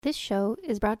This show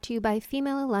is brought to you by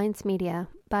Female Alliance Media,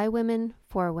 by women,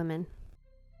 for women.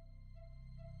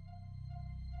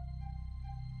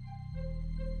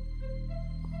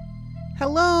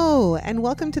 Hello, and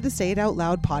welcome to the Say It Out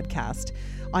Loud podcast.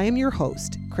 I am your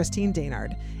host, Christine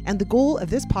Daynard, and the goal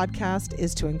of this podcast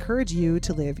is to encourage you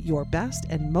to live your best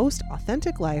and most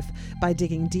authentic life by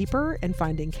digging deeper and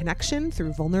finding connection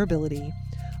through vulnerability.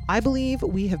 I believe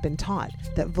we have been taught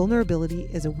that vulnerability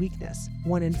is a weakness,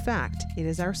 when in fact it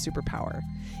is our superpower.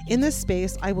 In this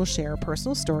space, I will share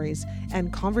personal stories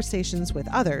and conversations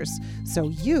with others so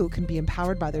you can be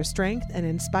empowered by their strength and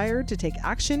inspired to take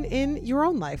action in your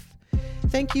own life.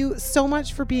 Thank you so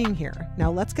much for being here.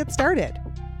 Now let's get started.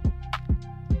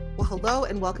 Well, hello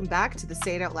and welcome back to the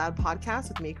Say It Out Loud podcast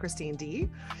with me, Christine D.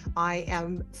 I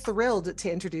am thrilled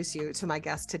to introduce you to my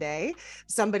guest today,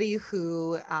 somebody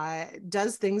who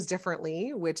does things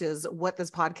differently, which is what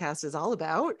this podcast is all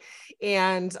about.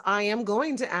 And I am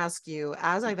going to ask you,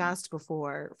 as I've asked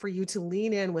before, for you to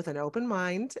lean in with an open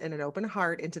mind and an open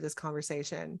heart into this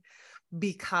conversation,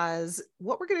 because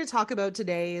what we're going to talk about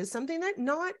today is something that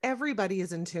not everybody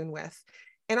is in tune with.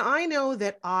 And I know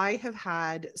that I have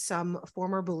had some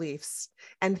former beliefs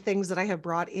and things that I have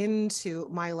brought into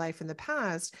my life in the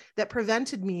past that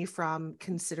prevented me from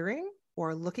considering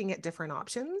or looking at different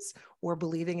options or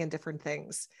believing in different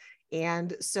things.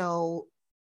 And so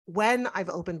when I've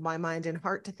opened my mind and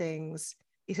heart to things,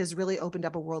 it has really opened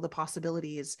up a world of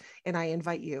possibilities. And I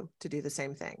invite you to do the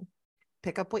same thing.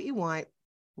 Pick up what you want,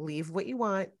 leave what you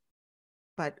want,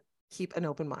 but keep an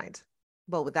open mind.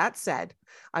 Well, with that said,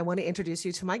 I want to introduce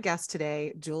you to my guest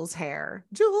today, Jules Hare.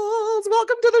 Jules,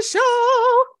 welcome to the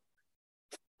show.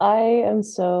 I am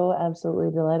so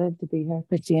absolutely delighted to be here,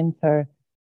 Christine, for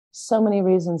so many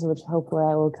reasons, which hopefully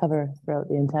I will cover throughout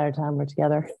the entire time we're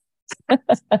together.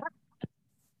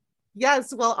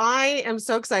 Yes, well, I am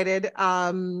so excited.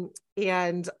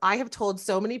 And I have told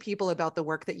so many people about the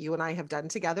work that you and I have done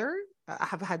together. I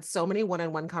have had so many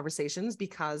one-on-one conversations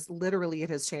because literally it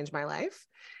has changed my life.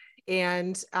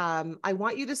 And I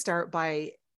want you to start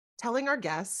by telling our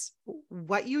guests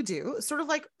what you do, sort of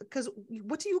like, because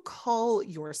what do you call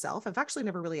yourself? I've actually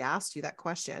never really asked you that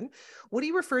question. What do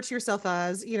you refer to yourself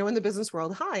as, in the business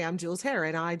world? Hi, I'm Jules Hare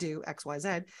and I do X, Y,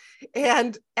 Z.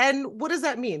 And what does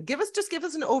that mean? Give us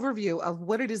an overview of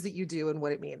what it is that you do and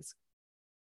what it means.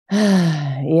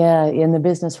 Yeah, in the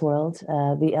business world,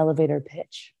 the elevator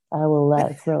pitch. I will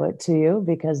throw it to you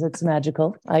because it's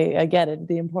magical. I get it.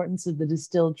 The importance of the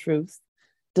distilled truth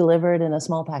delivered in a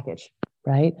small package,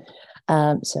 right?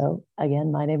 So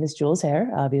again, my name is Jules Hare,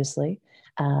 obviously.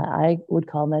 I would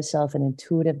call myself an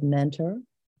intuitive mentor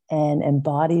and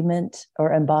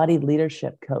embodied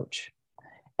leadership coach.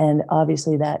 And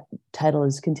obviously that title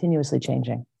is continuously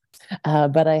changing.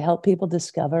 But I help people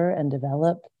discover and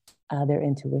develop their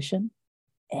intuition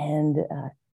and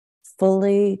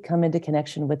fully come into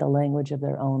connection with the language of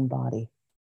their own body.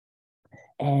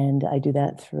 And I do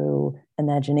that through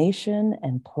imagination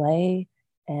and play.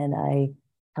 And I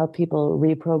help people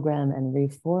reprogram and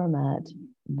reformat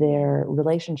their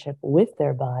relationship with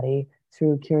their body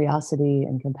through curiosity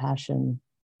and compassion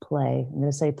play. I'm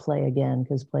going to say play again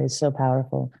because play is so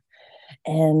powerful.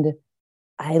 And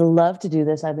I love to do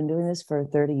this. I've been doing this for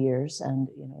 30 years. And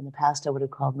in the past, I would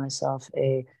have called myself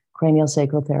a cranial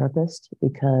sacral therapist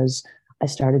because I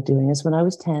started doing this when I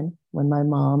was 10, when my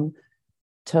mom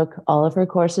took all of her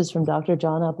courses from Dr.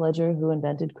 John Upledger, who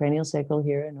invented cranial sacral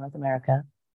here in North America.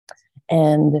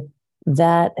 And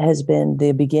that has been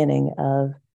the beginning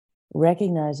of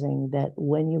recognizing that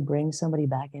when you bring somebody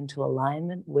back into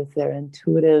alignment with their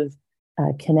intuitive,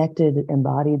 connected,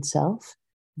 embodied self,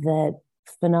 that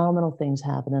phenomenal things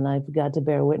happen. And I've got to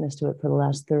bear witness to it for the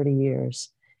last 30 years.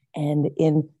 And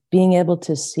in being able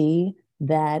to see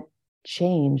that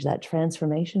change, that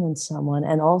transformation in someone,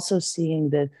 and also seeing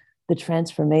the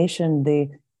transformation, the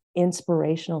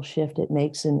inspirational shift it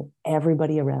makes in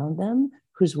everybody around them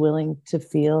who's willing to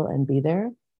feel and be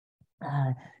there,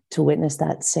 to witness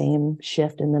that same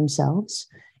shift in themselves,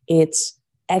 it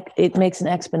makes an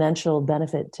exponential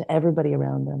benefit to everybody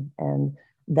around them. And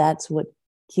that's what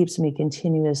keeps me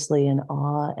continuously in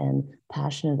awe and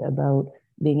passionate about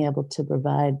being able to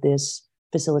provide this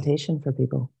facilitation for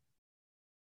people.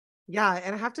 Yeah.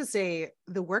 And I have to say,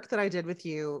 the work that I did with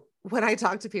you, when I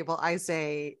talk to people, I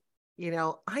say,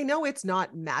 I know it's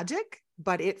not magic,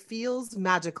 but it feels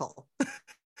magical.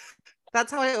 That's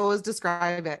how I always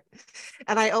describe it.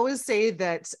 And I always say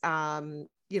that, I'm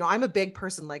a big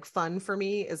person, like fun for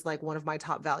me is like one of my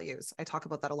top values. I talk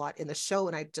about that a lot in the show.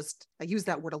 And I use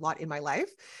that word a lot in my life,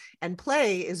 and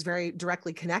play is very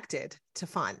directly connected to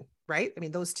fun, right? I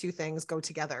mean, those two things go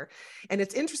together. And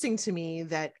it's interesting to me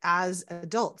that as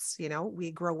adults,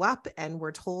 we grow up and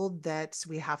we're told that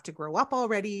we have to grow up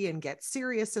already and get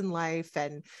serious in life.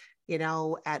 And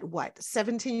at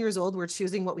 17 years old, we're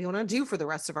choosing what we want to do for the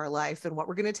rest of our life and what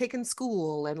we're going to take in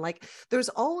school. And like, there's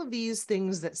all of these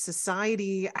things that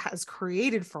society has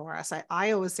created for us.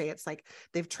 I always say it's like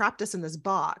they've trapped us in this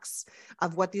box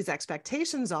of what these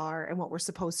expectations are and what we're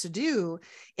supposed to do.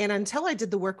 And until I did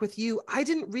the work with you, I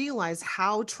didn't realize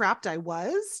how trapped I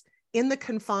was in the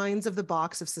confines of the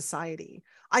box of society.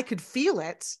 I could feel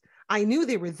it. I knew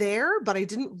they were there, but I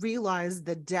didn't realize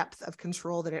the depth of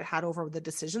control that it had over the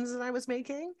decisions that I was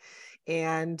making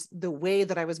and the way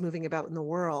that I was moving about in the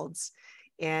world.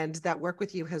 And that work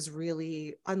with you has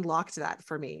really unlocked that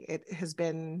for me. It has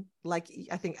been like,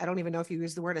 I don't even know if you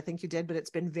used the word, I think you did, but it's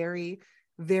been very,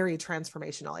 very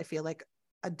transformational. I feel like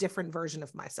a different version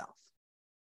of myself.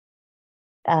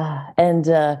 And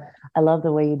I love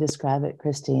the way you describe it,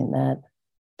 Christine, that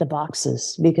the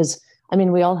boxes, because I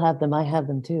mean, we all have them. I have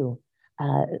them too.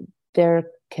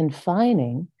 They're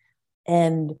confining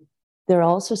and they're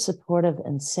also supportive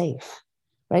and safe,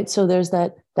 right? So there's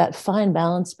that fine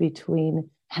balance between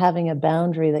having a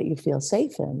boundary that you feel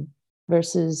safe in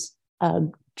versus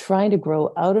trying to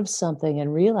grow out of something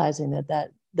and realizing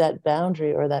that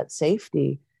boundary or that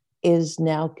safety is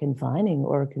now confining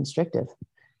or constrictive.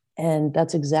 And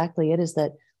that's exactly it, is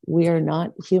that we are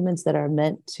not humans that are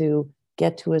meant to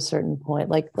get to a certain point,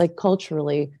 like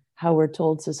culturally, how we're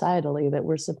told societally that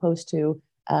we're supposed to,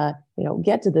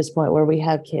 get to this point where we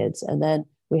have kids, and then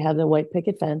we have the white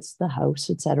picket fence, the house,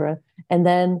 etc., and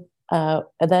then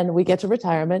we get to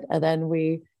retirement, and then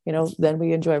we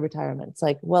enjoy retirement. It's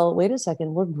like, well, wait a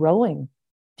second, we're growing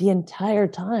the entire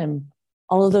time.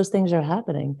 All of those things are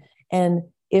happening, and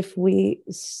if we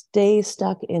stay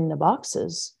stuck in the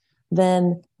boxes,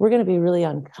 then we're going to be really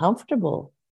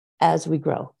uncomfortable as we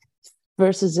grow.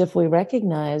 Versus if we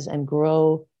recognize and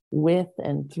grow with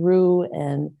and through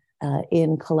and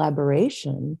in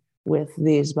collaboration with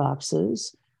these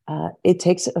boxes, it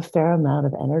takes a fair amount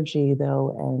of energy,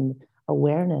 though, and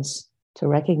awareness to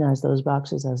recognize those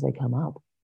boxes as they come up.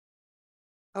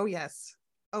 Oh, yes.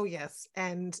 Oh, yes.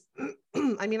 And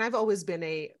I mean, I've always been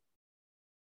a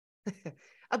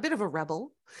bit of a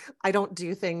rebel. I don't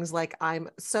do things like I'm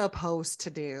supposed to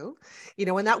do,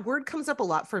 and that word comes up a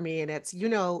lot for me. And it's,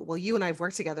 well, you and I've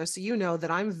worked together, so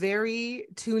that I'm very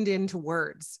tuned into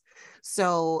words.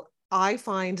 So I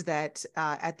find that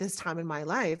at this time in my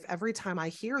life, every time I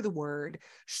hear the word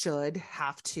should,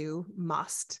 have to,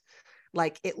 must,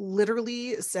 like it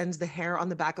literally sends the hair on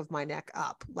the back of my neck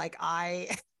up. Like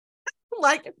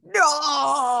like,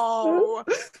 no,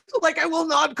 like I will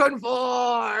not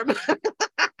conform.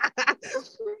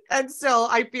 And so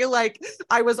I feel like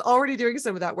I was already doing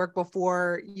some of that work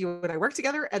before you and I worked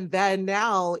together. And then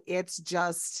now it's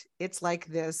like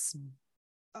this,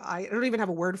 I don't even have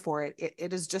a word for it.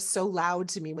 It is just so loud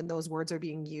to me when those words are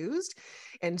being used.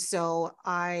 And so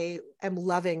I am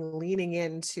loving leaning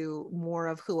into more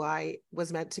of who I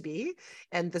was meant to be,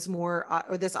 and this more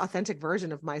or this authentic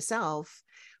version of myself,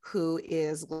 who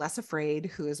is less afraid,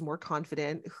 who is more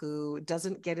confident, who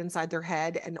doesn't get inside their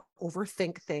head and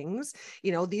overthink things.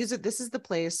 This is the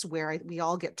place where we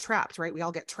all get trapped, right? We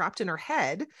all get trapped in our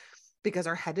head, because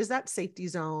our head is that safety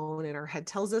zone, and our head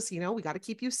tells us, we got to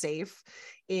keep you safe.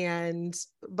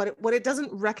 But what it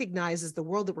doesn't recognize is the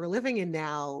world that we're living in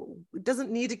now. It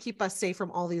doesn't need to keep us safe from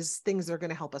all these things that are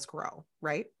going to help us grow,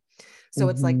 right? So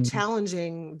it's like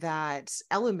challenging that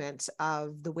element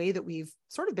of the way that we've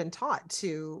sort of been taught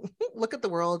to look at the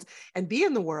world and be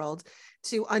in the world,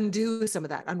 to undo some of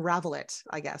that, unravel it,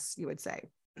 I guess you would say.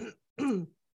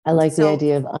 I like the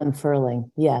idea of unfurling.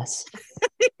 Yes.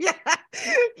 Yeah.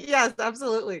 Yes,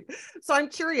 absolutely. So I'm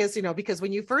curious, because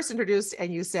when you first introduced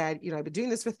and you said, I've been doing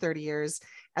this for 30 years,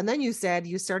 and then you said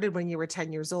you started when you were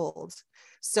 10 years old.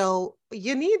 So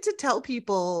you need to tell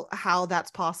people how that's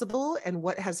possible and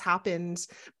what has happened,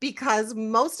 because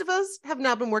most of us have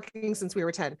not been working since we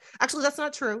were 10. Actually, that's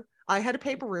not true. I had a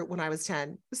paper route when I was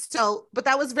 10. So, but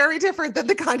that was very different than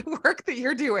the kind of work that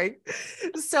you're doing.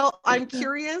 So I'm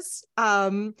curious,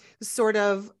 sort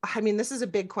of, I mean, this is a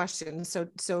big question.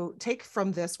 So take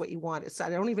from this what you want. I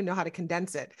don't even know how to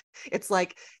condense it. It's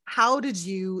like, how did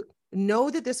you know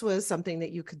that this was something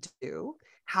that you could do?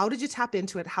 How did you tap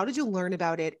into it? How did you learn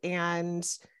about it? And,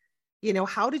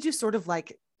 how did you sort of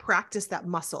like practice that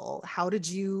muscle? How did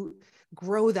you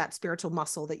grow that spiritual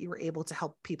muscle that you were able to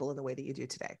help people in the way that you do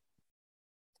today?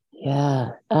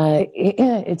 Yeah,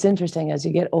 it's interesting. As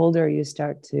you get older, you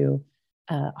start to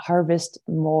harvest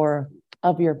more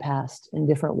of your past in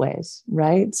different ways,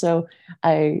 right? So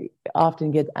I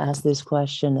often get asked this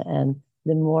question, and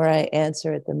the more I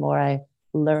answer it, the more I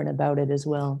learn about it as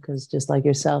well. Because just like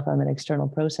yourself, I'm an external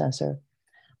processor.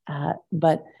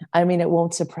 But I mean, it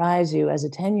won't surprise you as a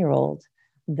 10-year-old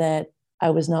that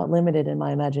I was not limited in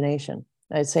my imagination.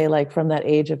 I'd say like from that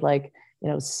age of like,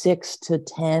 6 to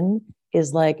 10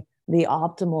 is like the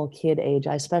optimal kid age.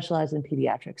 I specialize in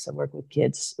pediatrics. I work with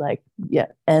kids like, yeah,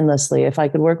 endlessly. If I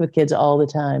could work with kids all the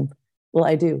time, well,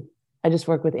 I do. I just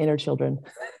work with inner children.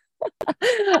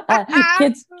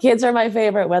 Kids are my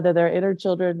favorite, whether they're inner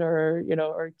children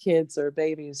or kids or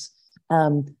babies.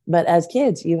 But as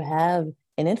kids, you have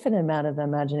an infinite amount of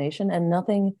imagination, and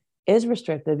nothing is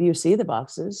restrictive. You see the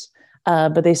boxes,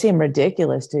 but they seem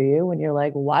ridiculous to you when you're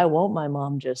like, why won't my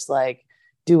mom just like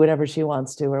do whatever she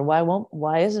wants to? Or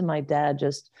why isn't my dad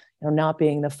just, not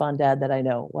being the fun dad that I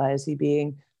know? Why is he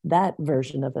being that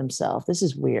version of himself? This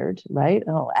is weird, right?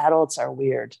 Oh, adults are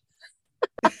weird.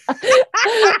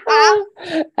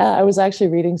 I was actually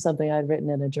reading something I'd written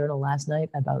in a journal last night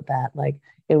about that. Like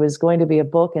it was going to be a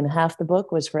book, and half the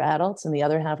book was for adults and the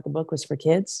other half of the book was for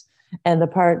kids. And the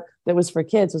part that was for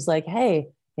kids was like, hey,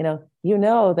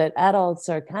 that adults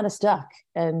are kind of stuck,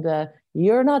 and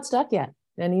you're not stuck yet.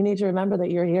 And you need to remember that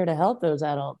you're here to help those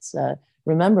adults.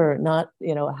 Remember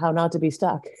how not to be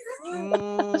stuck.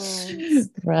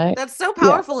 Right. That's so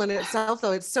powerful in itself,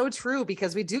 though. It's so true,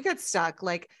 because we do get stuck.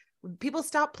 Like people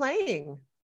stop playing,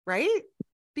 right?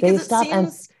 Because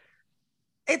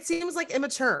it seems like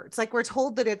immature. It's like we're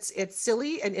told that it's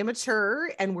silly and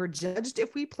immature, and we're judged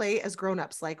if we play as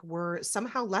grown-ups, like we're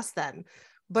somehow less than.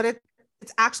 But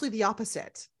it's actually the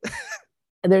opposite.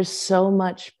 There's so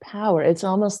much power. It's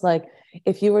almost like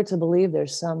if you were to believe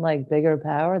there's some like bigger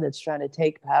power that's trying to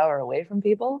take power away from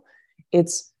people,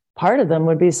 it's part of them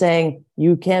would be saying,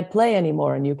 you can't play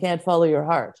anymore and you can't follow your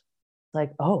heart.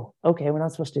 Like, oh, okay, we're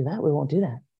not supposed to do that. We won't do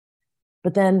that.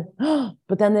 But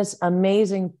then this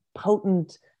amazing,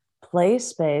 potent play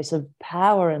space of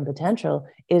power and potential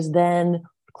is then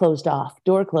closed off,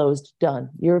 door closed, done.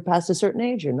 You're past a certain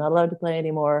age. You're not allowed to play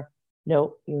anymore.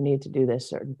 No, you need to do this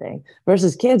certain thing.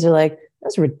 Versus kids are like,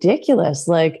 that's ridiculous.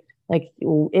 Like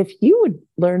if you would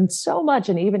learn so much,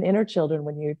 and even inner children,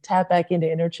 when you tap back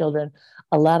into inner children,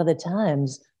 a lot of the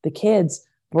times the kids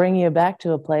bring you back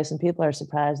to a place, and people are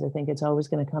surprised. They think it's always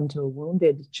going to come to a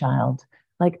wounded child.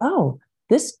 Like, oh,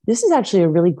 this is actually a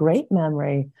really great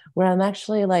memory where I'm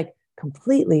actually like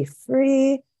completely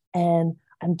free and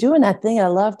I'm doing that thing I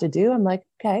love to do. I'm like,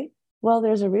 okay, well,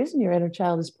 there's a reason your inner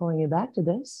child is pulling you back to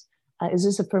this. Is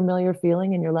this a familiar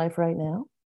feeling in your life right now?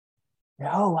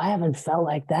 No, I haven't felt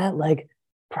like that, like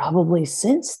probably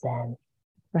since then,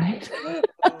 right?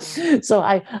 So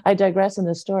I digress in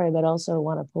this story, but also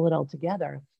want to pull it all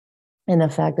together in the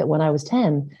fact that when I was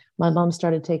 10, my mom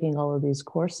started taking all of these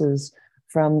courses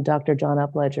from Dr. John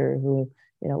Upledger, who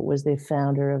was the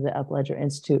founder of the Upledger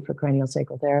Institute for Cranial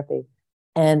Sacral Therapy.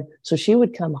 And so she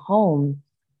would come home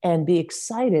and be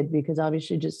excited because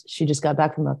obviously she just got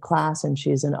back from a class and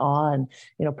she's in awe and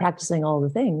practicing all the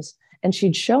things, and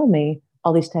she'd show me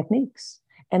all these techniques.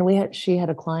 And she had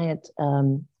a clients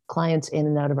in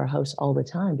and out of our house all the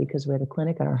time because we had a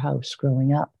clinic in our house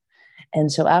growing up.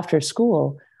 And so after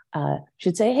school,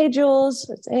 she'd say, hey, Jules.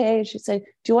 I'd say, hey. She'd say, do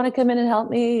you want to come in and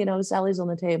help me? Sally's on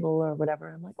the table or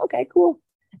whatever. I'm like, okay, cool.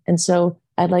 And so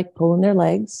I'd like pull in their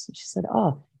legs. She said,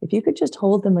 oh, if you could just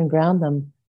hold them and ground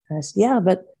them. And I said, yeah,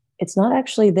 but it's not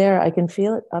actually there. I can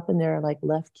feel it up in their like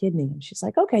left kidney. And she's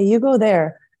like, okay, you go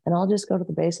there and I'll just go to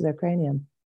the base of their cranium.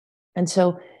 And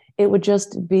so it would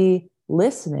just be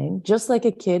listening, just like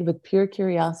a kid with pure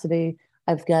curiosity.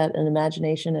 I've got an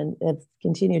imagination and have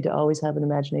continued to always have an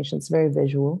imagination. It's very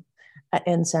visual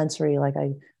and sensory. Like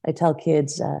I tell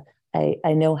kids,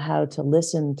 I know how to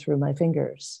listen through my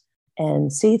fingers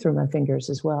and see through my fingers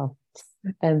as well.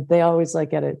 And they always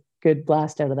like get a good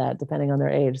blast out of that, depending on their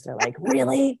age. They're like,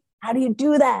 really? How do you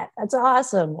do that? That's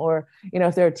awesome. Or,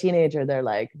 if they're a teenager, they're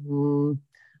like,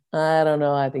 I don't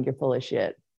know. I think you're full of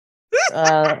shit.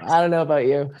 I don't know about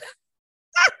you.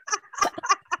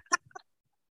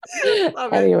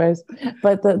 Anyways,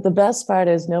 but the best part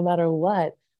is no matter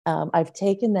what, I've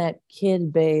taken that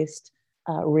kid-based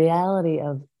reality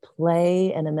of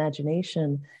play and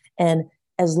imagination. And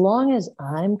as long as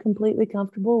I'm completely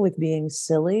comfortable with being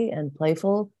silly and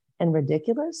playful and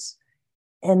ridiculous,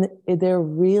 and there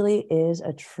really is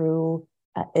a true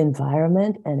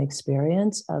environment and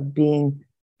experience of being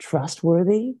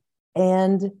trustworthy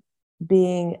and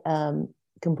being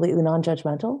completely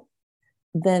non-judgmental,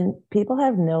 then people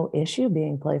have no issue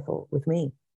being playful with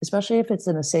me, especially if it's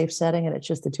in a safe setting and it's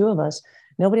just the two of us.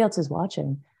 Nobody else is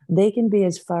watching. They can be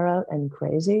as far out and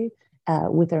crazy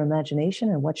with their imagination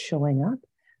and what's showing up.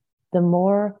 The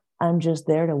more I'm just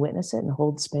there to witness it and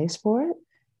hold space for it,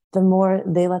 the more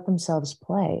they let themselves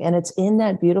play. And it's in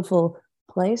that beautiful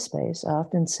play space. I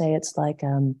often say it's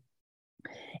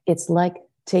like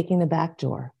taking the back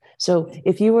door. So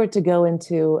if you were to go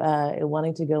into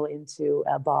wanting to go into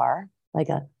a bar, like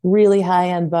a really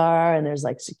high-end bar, and there's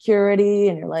like security,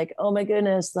 and you're like, oh my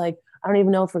goodness, like I don't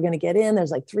even know if we're going to get in.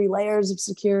 There's like 3 layers of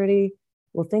security.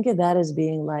 Well, think of that as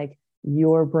being like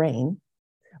your brain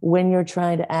when you're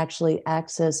trying to actually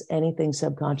access anything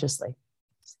subconsciously.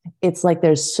 It's like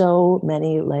there's so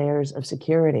many layers of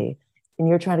security, and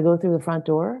you're trying to go through the front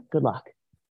door. Good luck,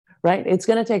 right? It's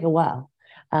going to take a while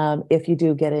if you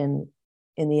do get in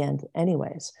the end,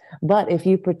 anyways. But if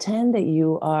you pretend that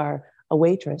you are a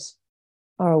waitress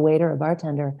or a waiter, a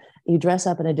bartender, you dress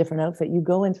up in a different outfit, you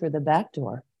go in through the back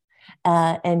door,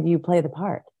 and you play the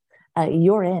part.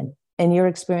 You're in, and you're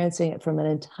experiencing it from an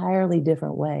entirely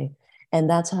different way. And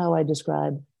that's how I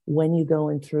describe when you go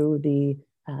in through the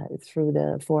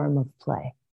form of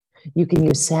play. You can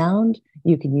use sound,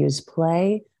 you can use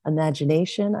play,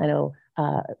 imagination. I know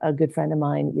a good friend of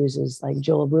mine uses, like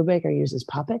Joel Brubaker uses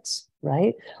puppets,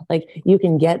 right? Like you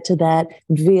can get to that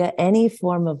via any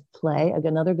form of play.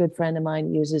 Another good friend of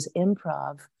mine uses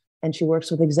improv, and she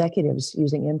works with executives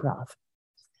using improv.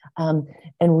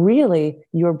 And really,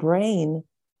 your brain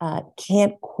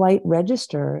can't quite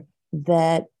register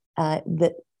that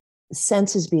that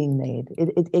sense is being made.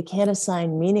 It can't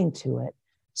assign meaning to it.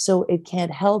 So it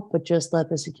can't help but just let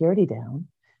the security down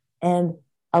and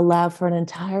allow for an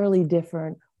entirely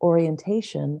different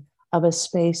orientation of a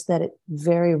space that it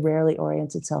very rarely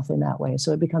orients itself in that way.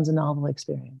 So it becomes a novel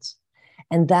experience.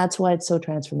 And that's why it's so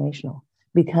transformational,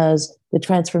 because the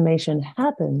transformation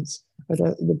happens, or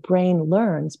the brain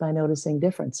learns by noticing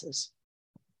differences.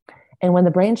 And when the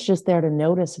brain's just there to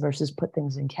notice versus put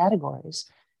things in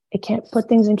categories, it can't put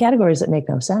things in categories that make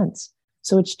no sense.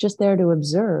 So it's just there to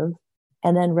observe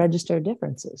and then register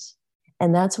differences.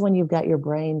 And that's when you've got your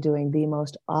brain doing the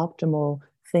most optimal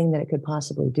thing that it could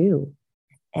possibly do.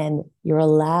 And you're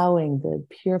allowing the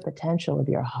pure potential of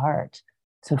your heart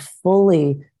to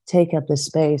fully take up the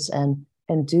space and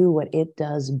do what it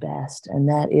does best. And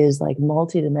that is like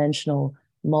multidimensional,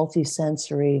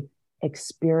 multisensory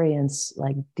experience,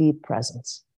 like deep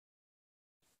presence.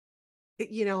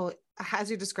 You know,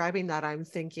 as you're describing that, I'm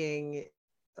thinking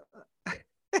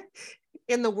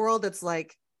in the world, it's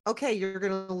like, okay, you're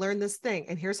going to learn this thing,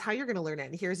 and here's how you're going to learn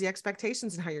it, and here's the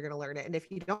expectations and how you're going to learn it. And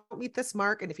if you don't meet this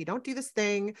mark, and if you don't do this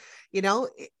thing, you know,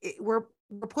 we're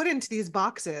put into these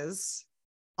boxes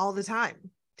all the time.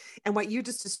 And what you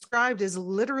just described is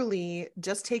literally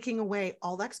just taking away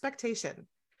all expectation.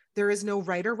 There is no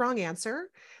right or wrong answer.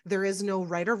 There is no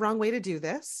right or wrong way to do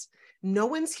this. No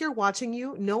one's here watching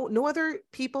you. No other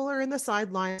people are in the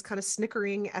sidelines kind of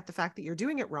snickering at the fact that you're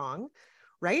doing it wrong,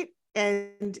 right?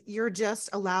 And you're just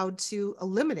allowed to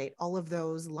eliminate all of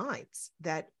those lines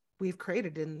that we've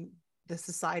created in the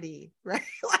society, right?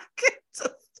 Like it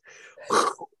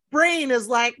just brain is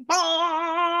like,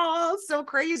 oh, so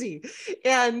crazy.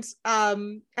 And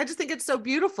I just think it's so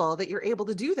beautiful that you're able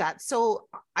to do that. So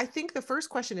I think the first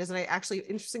question is, and I actually,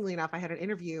 interestingly enough, I had an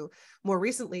interview more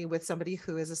recently with somebody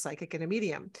who is a psychic and a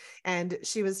medium. And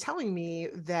she was telling me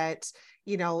that,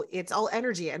 you know, it's all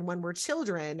energy. And when we're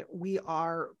children, we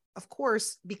are, of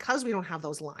course, because we don't have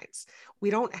those lines, we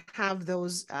don't have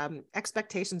those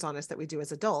expectations on us that we do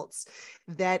as adults,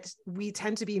 that we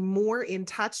tend to be more in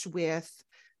touch with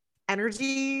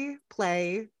energy,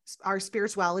 play, our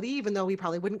spirituality, even though we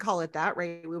probably wouldn't call it that,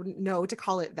 right? We wouldn't know to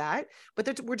call it that,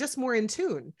 but we're just more in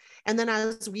tune. And then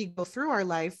as we go through our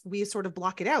life, we sort of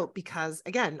block it out because,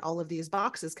 again, all of these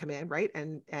boxes come in, right?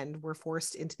 And we're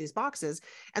forced into these boxes.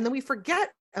 And then we forget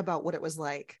about what it was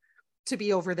like to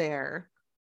be over there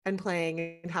and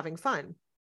playing and having fun.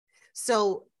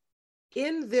 So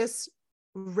in this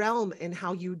realm and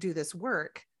how you do this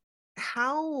work,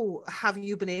 how have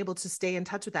you been able to stay in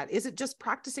touch with that? Is it just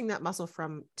practicing that muscle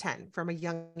from a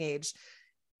young age,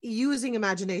 using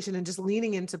imagination and just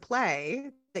leaning into play,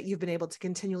 that you've been able to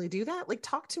continually do that? Like,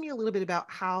 talk to me a little bit about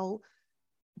how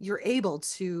you're able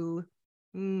to,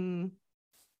 I don't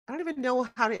even know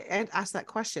how to ask that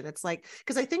question. It's like,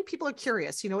 because I think people are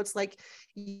curious, you know, it's like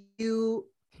you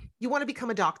want to become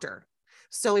a doctor.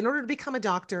 So in order to become a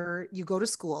doctor, you go to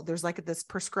school. There's like this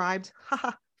prescribed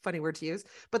funny word to use,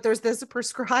 but there's this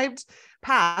prescribed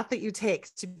path that you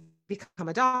take to become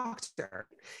a doctor.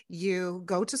 You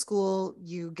go to school,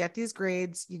 you get these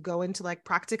grades, you go into like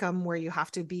practicum where you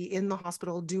have to be in the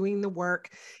hospital doing the work,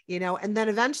 and then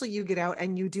eventually you get out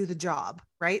and you do the job,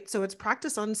 right? So it's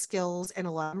practice on skills and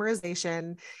a lot of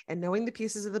memorization and knowing the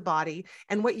pieces of the body.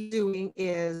 And what you're doing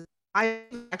is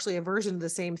actually a version of the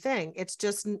same thing.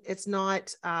 It's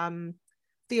not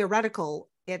theoretical,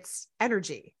 it's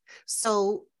energy.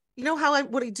 So do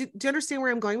you understand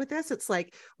where I'm going with this? It's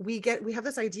like we have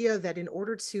this idea that in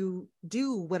order to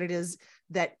do what it is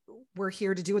that we're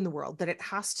here to do in the world, that it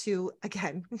has to,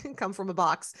 again, come from a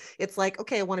box. It's like,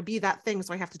 okay, I want to be that thing,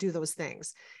 so I have to do those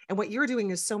things. And what you're doing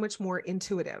is so much more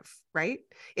intuitive, right?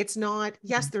 It's not,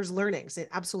 yes, there's learnings.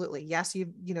 Absolutely. Yes,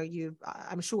 you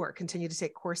I'm sure continue to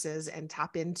take courses and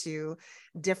tap into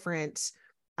different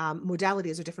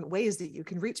modalities or different ways that you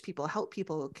can reach people, help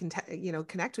people,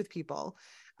 connect with people.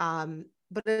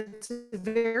 But it's a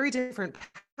very different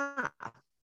path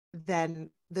than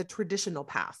the traditional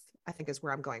path, I think, is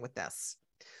where I'm going with this.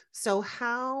 So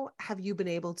how have you been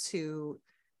able to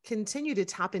continue to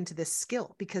tap into this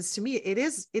skill? Because to me, it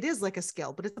is like a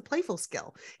skill, but it's a playful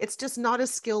skill. It's just not a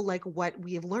skill like what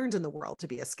we have learned in the world to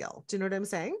be a skill. Do you know what I'm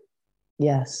saying?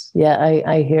 Yes. Yeah,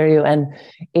 I hear you. And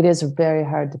it is very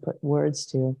hard to put words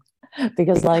to,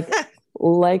 because like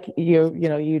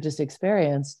you just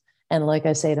experienced, and like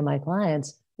I say to my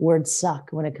clients, words suck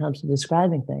when it comes to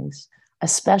describing things,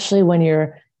 especially when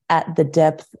you're at the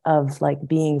depth of like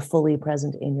being fully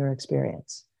present in your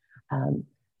experience.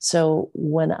 So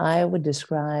when I would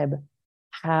describe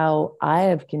how I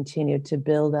have continued to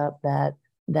build up that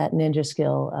ninja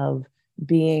skill of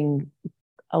being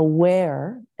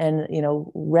aware and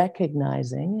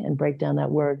recognizing, and break down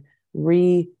that word,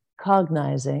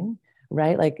 recognizing,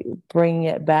 right? Like bringing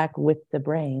it back with the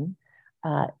brain,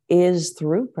 is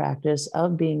through practice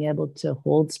of being able to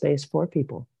hold space for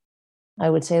people. I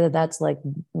would say that that's like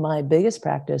my biggest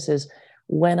practice is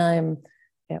when I'm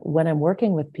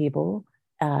working with people,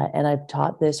 and I've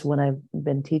taught this when I've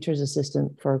been teacher's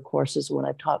assistant for courses, when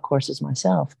I've taught courses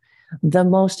myself. The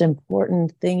most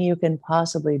important thing you can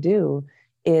possibly do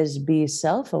is be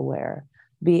self-aware,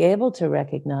 be able to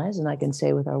recognize, and I can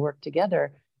say with our work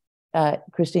together,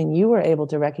 Christine, you were able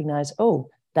to recognize, oh,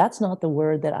 that's not the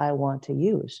word that I want to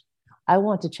use. I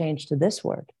want to change to this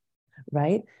word,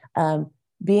 right?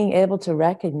 Being able to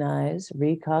recognize,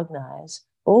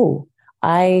 oh,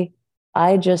 I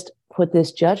just put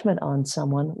this judgment on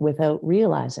someone without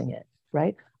realizing it,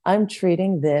 right? I'm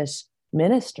treating this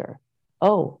minister.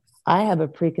 Oh, I have a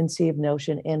preconceived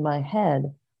notion in my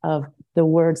head of the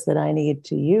words that I need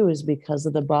to use because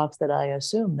of the box that I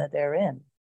assume that they're in.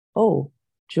 Oh,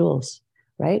 Jules,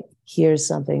 right? Here's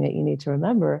something that you need to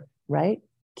remember, right?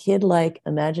 Kid-like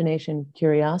imagination,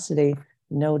 curiosity,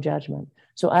 no judgment.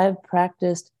 So I've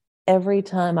practiced every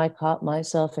time I caught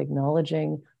myself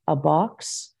acknowledging a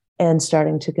box and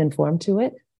starting to conform to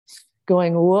it,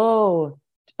 going, whoa,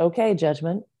 okay,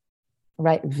 judgment,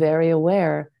 right? Very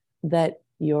aware that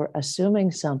you're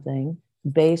assuming something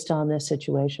based on this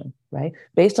situation, right?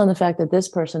 Based on the fact that this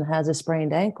person has a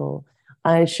sprained ankle,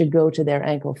 I should go to their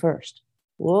ankle first.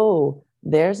 Whoa,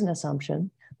 there's an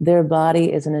assumption. Their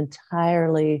body is an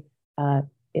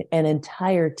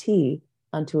entirety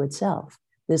unto itself,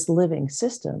 this living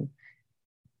system.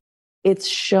 It's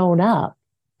shown up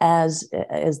as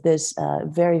this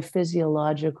very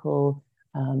physiological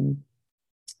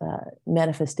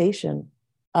manifestation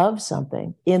of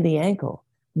something in the ankle.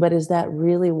 But is that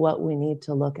really what we need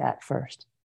to look at first?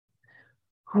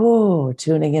 Oh,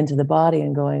 tuning into the body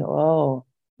and going, oh,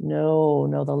 no,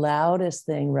 the loudest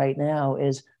thing right now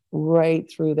is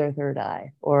right through their third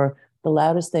eye, or the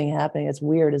loudest thing happening, it's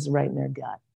weird, is right in their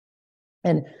gut.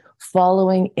 And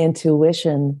following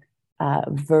intuition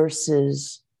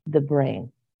versus the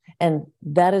brain. And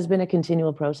that has been a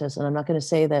continual process. And I'm not going to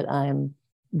say that I'm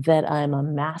a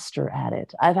master at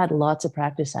it. I've had lots of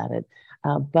practice at it,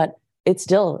 but it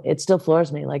still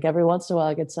floors me. Like every once in a while,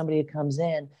 I get somebody who comes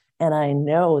in and I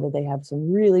know that they have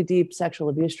some really deep sexual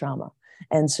abuse trauma.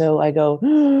 And so I go,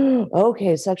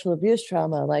 okay, sexual abuse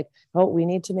trauma. Like, oh, we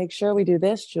need to make sure we do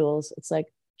this, Jules. It's like,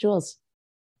 Jules,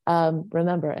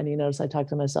 remember, and you notice I talk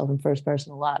to myself in first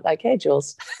person a lot. Like, hey,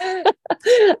 Jules,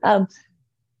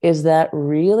 is that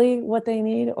really what they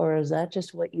need? Or is that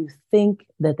just what you think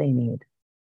that they need?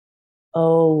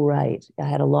 Oh, right. I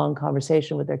had a long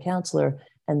conversation with their counselor.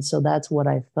 And so that's what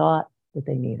I thought that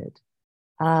they needed.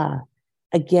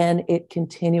 Again, it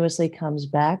continuously comes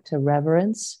back to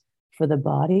reverence for the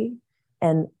body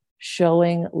and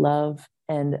showing love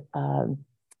and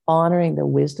honoring the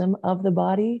wisdom of the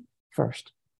body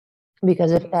first.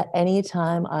 Because if at any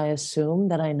time I assume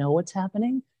that I know what's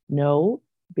happening, no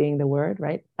being the word,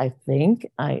 right? I think,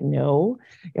 I know,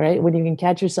 right? When you can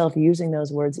catch yourself using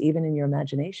those words, even in your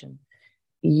imagination,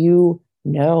 you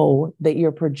know that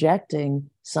you're projecting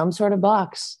some sort of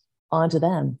box onto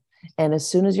them. And as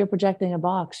soon as you're projecting a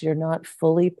box, you're not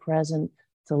fully present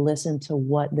to listen to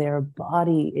what their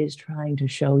body is trying to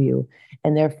show you.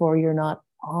 And therefore, you're not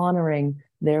honoring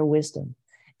their wisdom.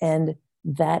 And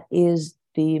that is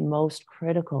the most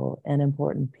critical and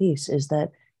important piece, is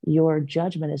that your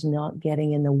judgment is not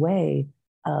getting in the way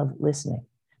of listening.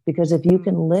 Because if you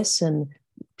can listen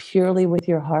purely with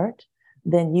your heart,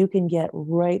 then you can get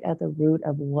right at the root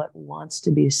of what wants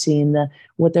to be seen.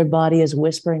 What their body is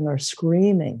whispering or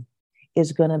screaming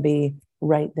is going to be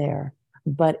right there.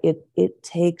 But it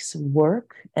takes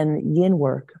work, and yin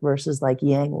work versus like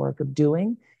yang work of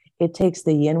doing. It takes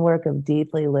the yin work of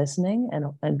deeply listening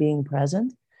and being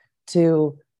present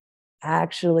to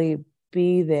actually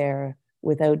be there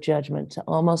without judgment, to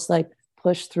almost like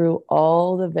push through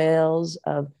all the veils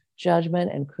of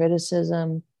judgment and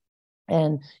criticism.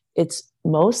 And it's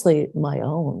mostly my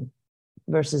own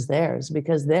versus theirs,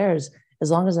 because theirs, as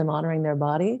long as I'm honoring their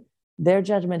body, their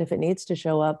judgment, if it needs to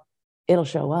show up, it'll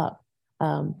show up.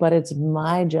 But it's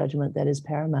my judgment that is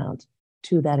paramount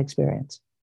to that experience.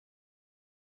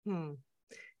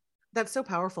 That's so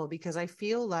powerful, because I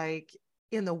feel like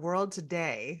in the world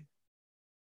today,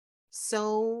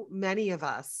 so many of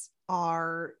us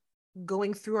are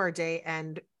going through our day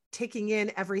and taking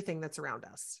in everything that's around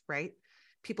us, right?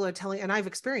 People are telling, and I've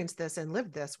experienced this and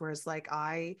lived this, whereas like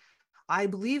I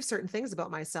believe certain things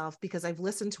about myself because I've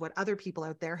listened to what other people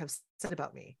out there have said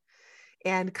about me,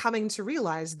 and coming to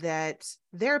realize that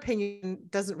their opinion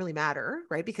doesn't really matter,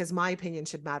 right? Because my opinion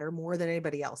should matter more than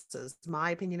anybody else's.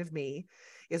 My opinion of me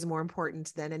is more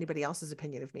important than anybody else's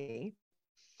opinion of me.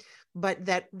 But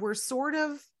that we're sort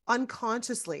of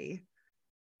unconsciously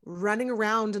running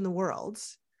around in the world,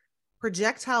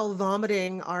 projectile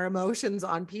vomiting our emotions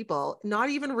on people, not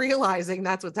even realizing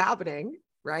that's what's happening,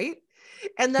 right?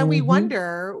 And then we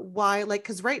wonder why, like,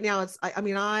 because right now it's, I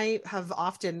mean, I have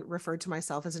often referred to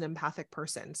myself as an empathic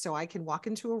person. So I can walk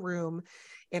into a room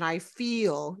and I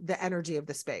feel the energy of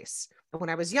the space. And when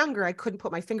I was younger, I couldn't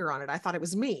put my finger on it. I thought it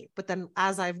was me. But then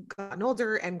as I've gotten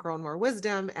older and grown more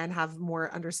wisdom and have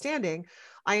more understanding,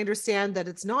 I understand that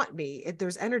it's not me.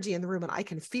 There's energy in the room and I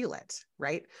can feel it,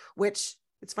 right? Which,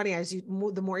 it's funny, as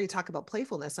the more you talk about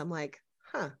playfulness, I'm like,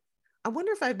 I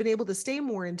wonder if I've been able to stay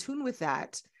more in tune with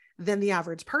that than the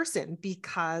average person,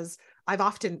 because I've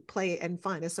often play and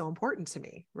fun is so important to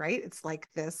me, right? It's like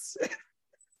this,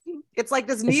 it's like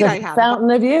this need I have. Fountain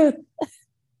of youth.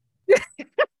 It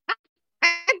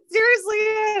seriously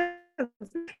is.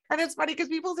 And it's funny because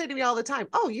people say to me all the time,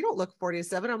 oh, you don't look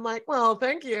 47. I'm like, well,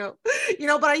 thank you.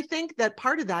 But I think that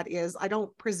part of that is I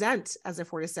don't present as a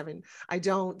 47. I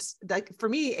don't, like, for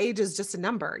me, age is just a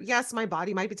number. Yes, my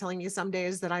body might be telling me some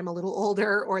days that I'm a little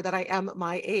older or that I am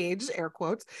my age, air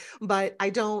quotes, but I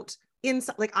don't,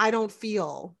 I don't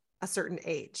feel a certain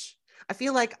age. I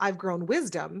feel like I've grown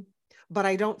wisdom, but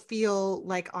I don't feel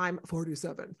like I'm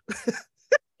 47,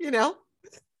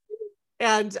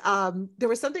 And there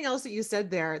was something else that you said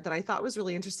there that I thought was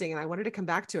really interesting, and I wanted to come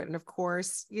back to it. And of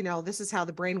course, this is how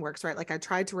the brain works, right? Like I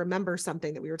tried to remember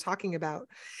something that we were talking about,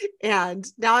 and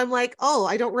now I'm like, oh,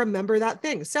 I don't remember that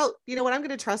thing. So you know what? I'm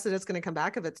going to trust that it's going to come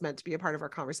back if it's meant to be a part of our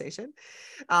conversation.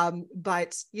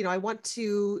 But I want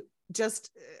to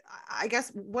just, I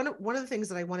guess one of the things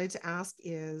that I wanted to ask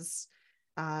is,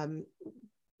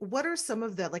 what are some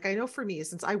of the, like, I know for me,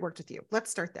 since I worked with you,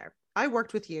 let's start there. I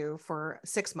worked with you for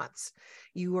 6 months.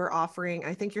 You were offering,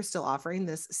 I think you're still offering,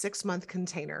 this 6-month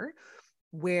container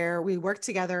where we worked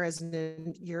together as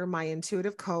you're my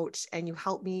intuitive coach, and you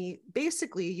helped me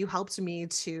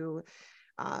to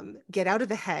get out of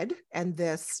the head and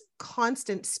this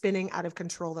constant spinning out of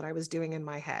control that I was doing in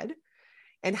my head,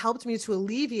 and helped me to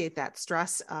alleviate that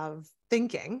stress of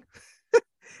thinking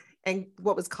and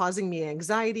what was causing me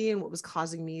anxiety and what was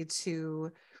causing me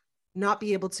to not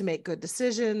be able to make good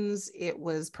decisions. It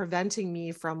was preventing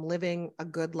me from living a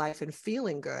good life and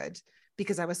feeling good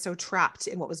because I was so trapped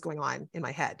in what was going on in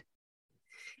my head.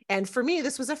 And for me,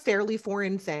 this was a fairly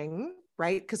foreign thing,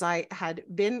 right? Because I had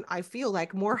been, I feel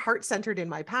like, more heart-centered in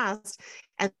my past.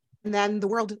 And then the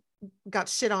world got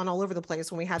shit on all over the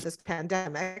place when we had this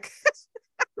pandemic.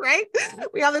 Right?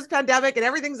 We have this pandemic and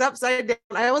everything's upside down.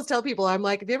 I always tell people, I'm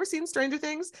like, have you ever seen Stranger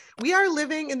Things? We are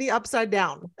living in the upside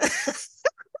down.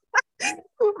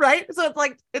 Right? So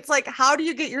it's like, how do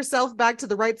you get yourself back to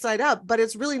the right side up? But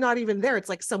it's really not even there. It's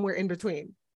like somewhere in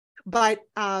between. But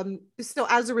so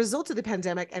as a result of the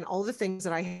pandemic and all the things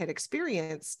that I had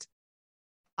experienced,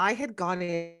 I had gone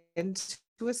into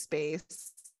a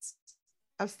space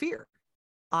of fear.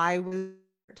 I was,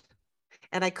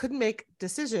 and I couldn't make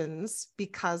decisions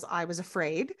because I was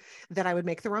afraid that I would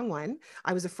make the wrong one.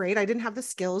 I was afraid I didn't have the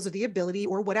skills or the ability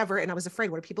or whatever. And I was afraid,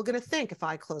 what are people going to think if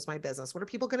I close my business? What are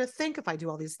people going to think if I do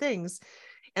all these things?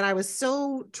 And I was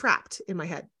so trapped in my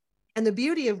head. And the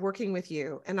beauty of working with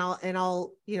you, and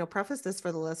I'll, preface this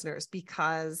for the listeners,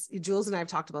 because Jules and I have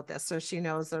talked about this, so she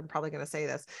knows that I'm probably going to say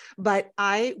this. But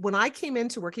when I came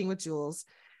into working with Jules,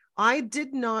 I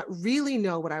did not really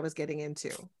know what I was getting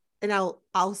into. And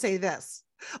I'll say this.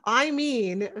 I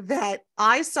mean that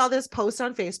I saw this post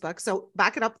on Facebook. So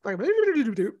back it up for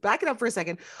a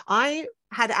second. I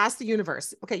had asked the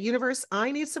universe, okay, universe,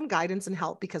 I need some guidance and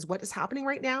help, because what is happening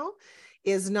right now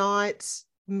is not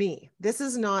me. This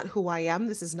is not who I am.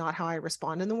 This is not how I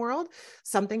respond in the world.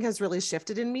 Something has really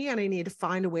shifted in me, and I need to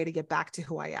find a way to get back to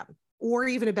who I am, or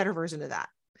even a better version of that.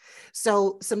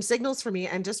 So some signals for me,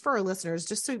 and just for our listeners,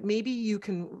 just so maybe you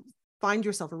can find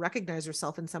yourself or recognize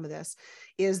yourself in some of this,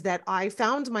 is that I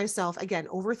found myself, again,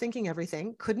 overthinking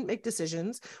everything, couldn't make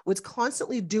decisions, was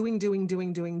constantly doing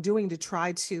to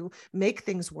try to make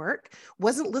things work,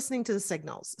 wasn't listening to the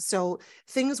signals. So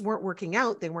things weren't working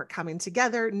out. They weren't coming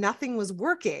together. Nothing was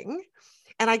working.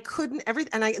 And I couldn't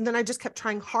and then I just kept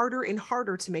trying harder and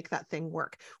harder to make that thing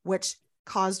work, which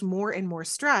caused more and more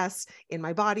stress in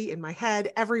my body, in my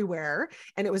head, everywhere.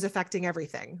 And it was affecting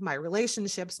everything, my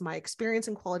relationships, my experience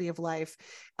and quality of life,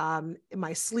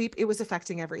 my sleep, it was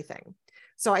affecting everything.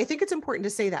 So I think it's important to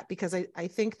say that, because I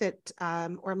think that,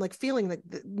 or I'm like feeling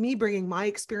that me bringing my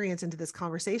experience into this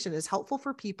conversation is helpful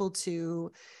for people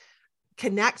to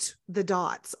connect the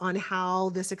dots on how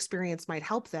this experience might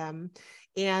help them,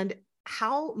 and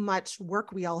how much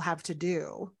work we all have to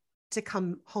do to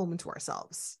come home to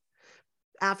ourselves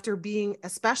after being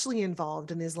especially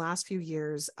involved in these last few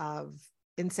years of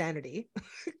insanity,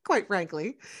 quite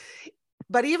frankly.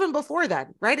 But even before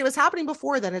then, right? It was happening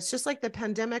before then. It's just like the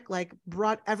pandemic, like,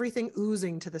 brought everything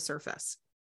oozing to the surface.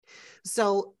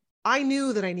 So I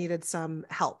knew that I needed some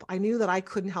help. I knew that I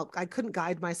couldn't help. I couldn't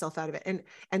guide myself out of it.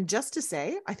 And just to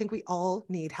say, I think we all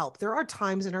need help. There are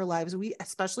times in our lives we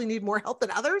especially need more help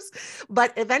than others.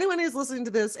 But if anyone is listening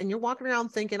to this and you're walking around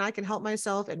thinking I can help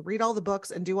myself and read all the books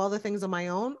and do all the things on my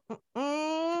own,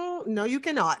 no, you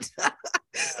cannot.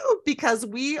 Because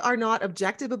we are not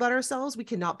objective about ourselves. We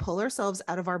cannot pull ourselves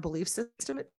out of our belief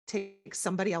system. It takes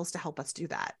somebody else to help us do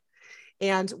that.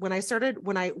 And when I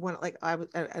went,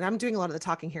 and I'm doing a lot of the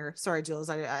talking here. Sorry, Jules.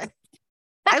 I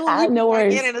will leave No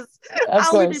worries.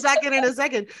 I'll leave you back in a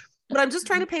second. But I'm just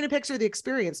trying to paint a picture of the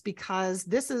experience, because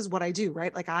this is what I do,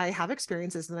 right? Like, I have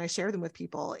experiences and I share them with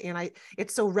people, and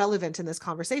it's so relevant in this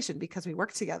conversation because we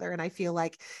work together, and I feel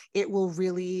like it will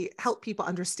really help people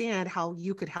understand how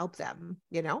you could help them,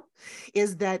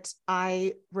 is that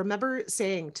I remember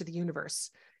saying to the universe,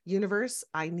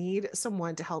 I need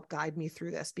someone to help guide me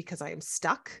through this, because I am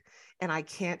stuck and I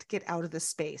can't get out of this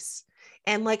space.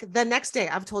 And like the next day,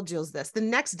 I've told Jules this, the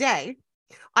next day,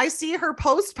 I see her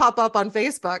post pop up on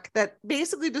Facebook that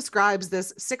basically describes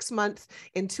this 6-month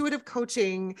intuitive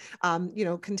coaching,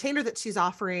 container that she's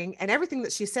offering, and everything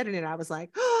that she said in it. I was like,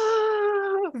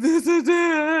 this is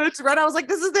it, right? I was like,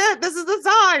 this is it. This is the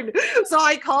sign. So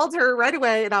I called her right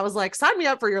away, and I was like, sign me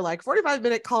up for your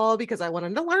 45-minute call, because I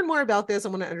wanted to learn more about this. I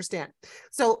want to understand.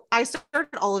 So I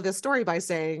started all of this story by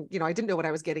saying, I didn't know what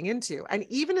I was getting into. And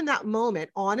even in that moment,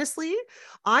 honestly,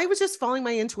 I was just following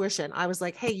my intuition. I was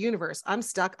like, hey, universe, I'm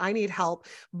stuck. I need help.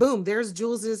 Boom, there's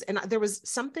Jules's. And there was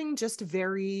something just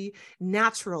very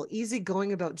natural,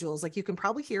 easygoing about Jules. Like, you can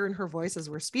probably hear in her voice as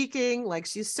we're speaking, like,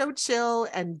 she's so chill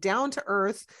and down to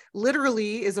earth,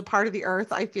 literally is a part of the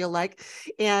earth, I feel like.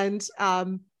 And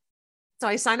so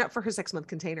I signed up for her 6-month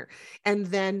container. And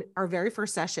then our very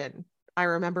first session, I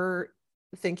remember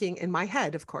thinking in my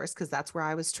head, of course, because that's where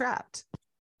I was trapped.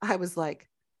 I was like,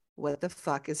 what the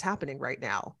fuck is happening right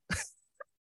now?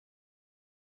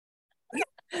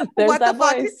 There's that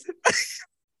voice.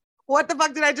 What the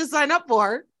fuck did I just sign up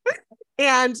for?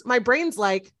 And my brain's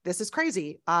like, this is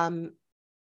crazy.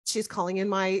 She's calling in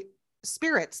my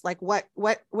spirits. Like, what,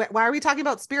 why are we talking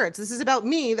about spirits? This is about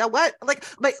me. That what,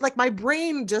 like my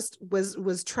brain just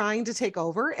was trying to take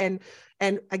over and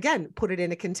again, put it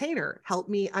in a container, help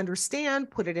me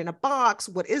understand, put it in a box.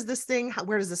 What is this thing?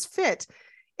 Where does this fit?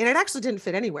 And it actually didn't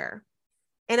fit anywhere.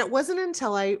 And it wasn't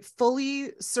until I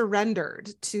fully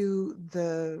surrendered to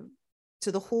the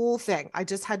whole thing. I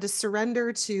just had to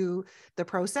surrender to the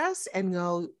process and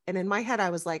go. And in my head,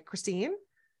 I was like, Christine,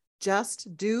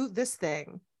 just do this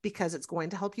thing, because it's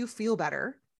going to help you feel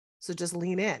better. So just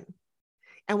lean in.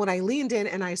 And when I leaned in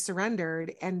and I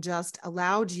surrendered and just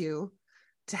allowed you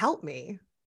to help me,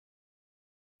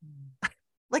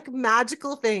 like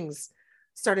magical things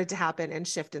started to happen and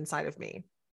shift inside of me.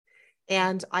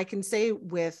 And I can say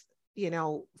with,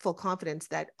 full confidence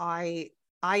that I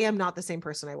am not the same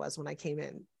person I was when I came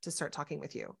in to start talking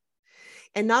with you.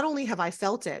 And not only have I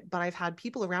felt it, but I've had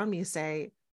people around me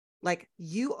say, like,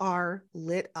 you are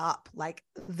lit up. Like,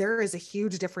 there is a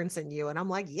huge difference in you. And I'm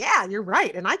like, yeah, you're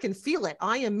right. And I can feel it.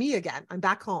 I am me again. I'm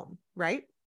back home. Right.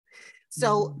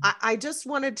 So I just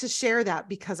wanted to share that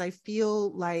because I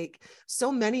feel like so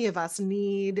many of us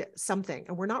need something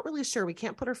and we're not really sure. We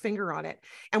can't put our finger on it.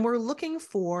 And we're looking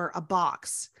for a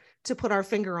box to put our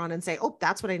finger on and say, oh,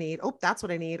 that's what I need. Oh, that's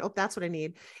what I need. Oh, that's what I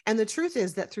need. And the truth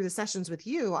is that through the sessions with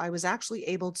you, I was actually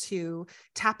able to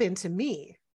tap into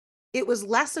me. It was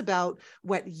less about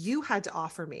what you had to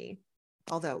offer me,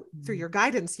 although through your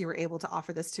guidance, you were able to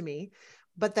offer this to me,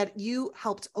 but that you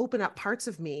helped open up parts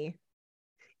of me.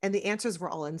 And the answers were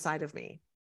all inside of me.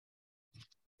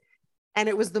 And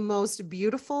it was the most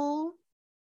beautiful.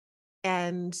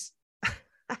 And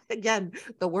again,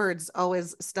 the words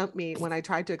always stump me when I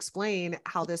try to explain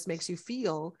how this makes you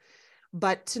feel,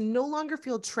 but to no longer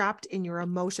feel trapped in your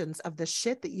emotions of the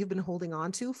shit that you've been holding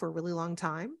on to for a really long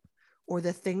time, or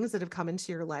the things that have come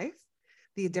into your life,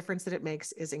 the difference that it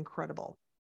makes is incredible.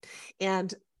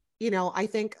 And, I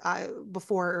think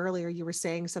before earlier, you were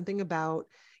saying something about,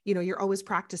 you're always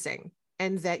practicing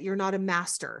and that you're not a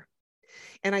master.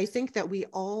 And I think that we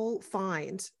all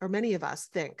find, or many of us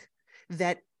think,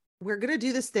 that we're going to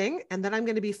do this thing and then I'm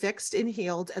going to be fixed and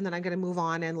healed and then I'm going to move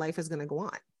on and life is going to go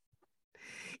on.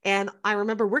 And I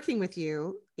remember working with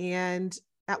you, and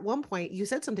at one point you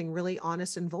said something really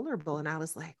honest and vulnerable. And I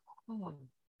was like, oh,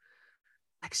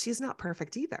 like she's not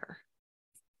perfect either,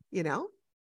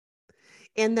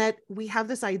 and that we have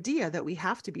this idea that we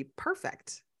have to be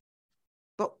perfect.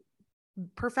 But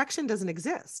perfection doesn't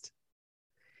exist.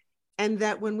 And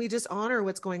that when we just honor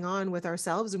what's going on with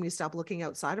ourselves and we stop looking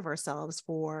outside of ourselves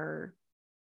for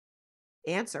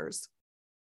answers,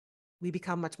 we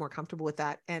become much more comfortable with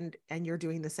that. And you're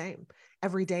doing the same.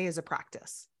 Every day is a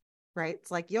practice, right? It's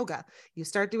like yoga. You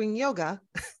start doing yoga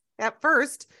at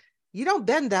first, you don't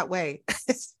bend that way,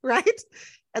 right?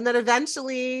 And then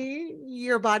eventually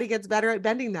your body gets better at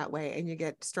bending that way and you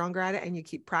get stronger at it and you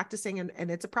keep practicing. And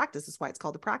it's a practice. That's why it's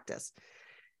called a practice.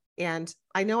 And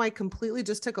I know I completely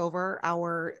just took over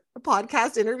our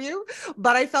podcast interview,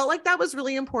 but I felt like that was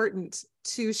really important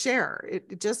to share.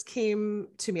 It just came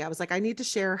to me. I was like, I need to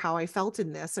share how I felt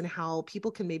in this and how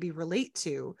people can maybe relate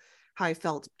to how I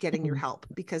felt getting your help,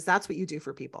 because that's what you do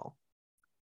for people.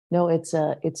 No, it's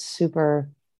super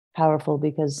powerful,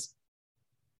 because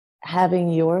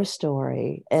having your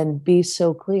story and be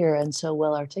so clear and so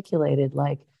well articulated,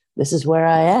 like, this is where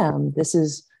I am, this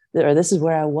is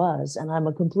where I was, and I'm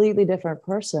a completely different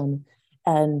person.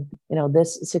 And,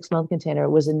 this 6-month container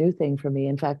was a new thing for me.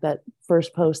 In fact, that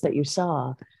first post that you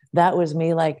saw, that was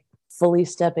me like fully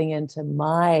stepping into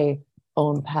my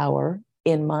own power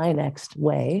in my next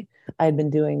way. I'd been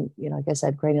doing, like I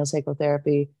said, cranial sacral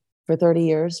therapy for 30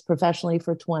 years, professionally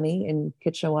for 20 in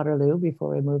Kitchener-Waterloo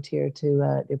before we moved here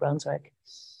to New Brunswick.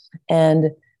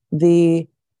 And the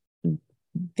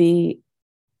big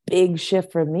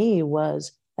shift for me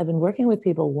was I've been working with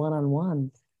people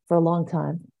one-on-one for a long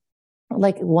time,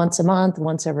 like once a month,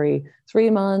 once every 3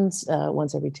 months,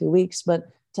 once every 2 weeks, but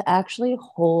to actually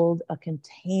hold a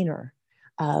container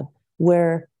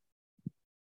where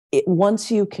once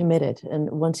you committed,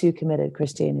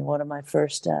 Christine, one of my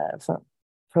first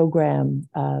program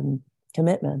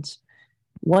commitments,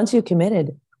 once you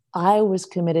committed, I was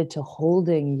committed to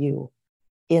holding you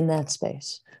in that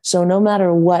space. So no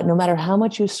matter what, no matter how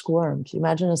much you squirmed,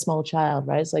 imagine a small child,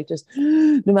 right? It's like just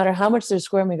no matter how much they're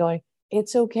squirming, going,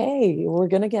 it's okay, we're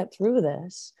going to get through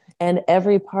this. And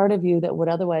every part of you that would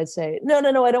otherwise say, no,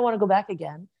 I don't want to go back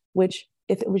again, which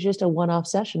if it was just a one-off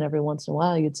session every once in a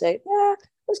while, you'd say, yeah, it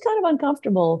was kind of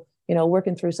uncomfortable,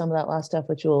 working through some of that last stuff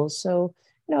with Jules. So,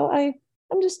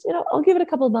 I'm just, I'll give it a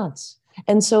couple of months.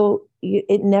 And so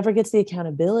it never gets the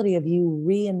accountability of you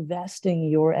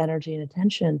reinvesting your energy and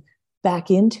attention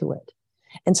back into it.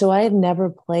 And so I had never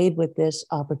played with this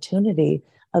opportunity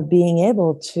of being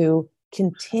able to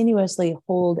continuously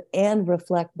hold and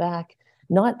reflect back,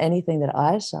 not anything that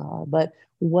I saw, but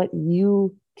what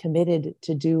you committed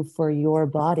to do for your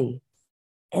body,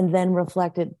 and then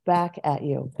reflect it back at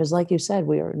you. Because like you said,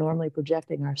 we are normally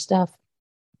projecting our stuff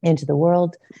into the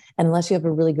world. And unless you have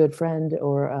a really good friend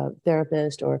or a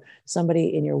therapist or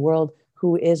somebody in your world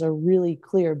who is a really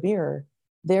clear mirror,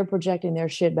 they're projecting their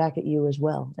shit back at you as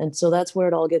well. And so that's where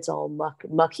it all gets all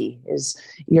mucky, is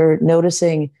you're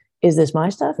noticing, is this my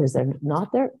stuff? Is there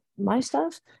not my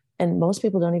stuff? And most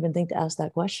people don't even think to ask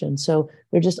that question. So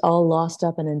they're just all lost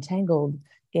up and entangled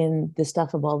in the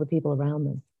stuff of all the people around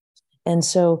them. And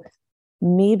so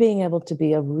me being able to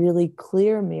be a really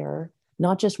clear mirror,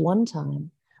 not just one time,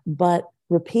 but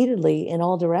repeatedly in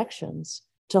all directions,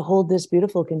 to hold this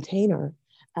beautiful container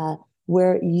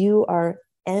where you are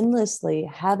endlessly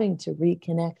having to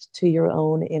reconnect to your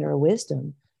own inner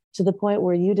wisdom, to the point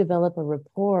where you develop a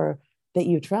rapport that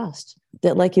you trust.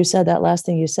 That, like you said, that last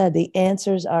thing you said, the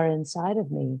answers are inside of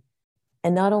me.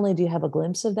 And not only do you have a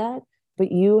glimpse of that,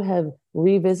 but you have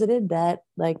revisited that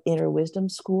like inner wisdom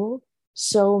school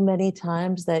so many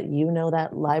times that you know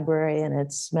that library and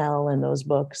its smell and those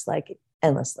books like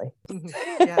endlessly.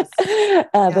 Yes.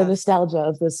 The nostalgia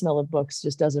of the smell of books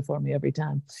just does it for me every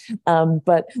time.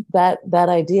 But that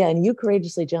idea, and you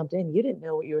courageously jumped in. You didn't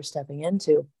know what you were stepping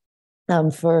into.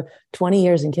 For 20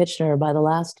 years in Kitchener, by the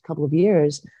last couple of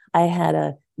years, I had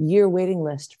a year waiting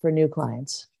list for new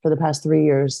clients for the past 3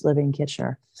 years living in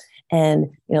Kitchener.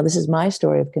 And, this is my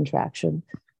story of contraction,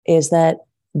 is that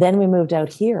then we moved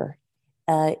out here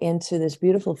into this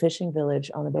beautiful fishing village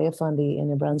on the Bay of Fundy in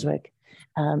New Brunswick,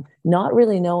 not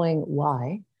really knowing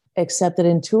why, except that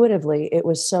intuitively it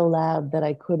was so loud that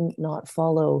I couldn't not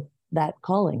follow that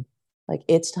calling. Like,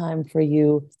 it's time for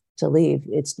you to leave.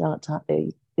 It's not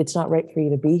time. It's not right for you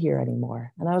to be here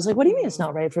anymore. And I was like, what do you mean it's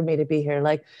not right for me to be here?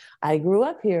 Like, I grew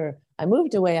up here. I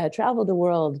moved away. I traveled the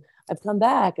world. I've come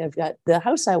back. I've got the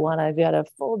house I want. I've got a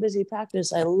full busy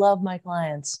practice. I love my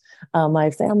clients.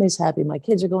 My family's happy. My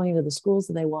kids are going to the schools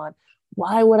that they want.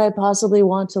 Why would I possibly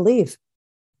want to leave?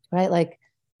 Right? Like,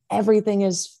 everything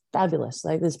is fabulous.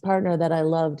 Like, this partner that I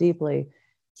love deeply,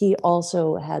 he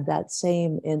also had that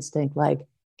same instinct, like,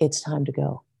 it's time to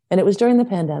go. And it was during the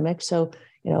pandemic. So,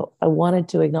 I wanted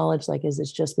to acknowledge, like, is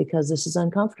this just because this is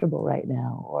uncomfortable right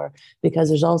now? Or because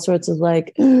there's all sorts of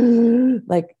like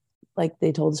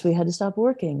they told us we had to stop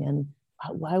working. And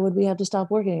why would we have to stop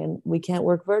working? And we can't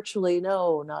work virtually.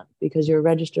 No, not because you're a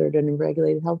registered and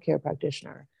regulated healthcare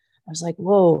practitioner. I was like,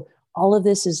 whoa, all of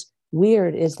this is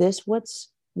weird. Is this what's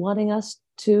wanting us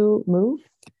to move?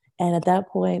 And at that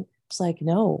point, it's like,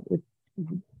 no, it's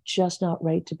just not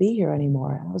right to be here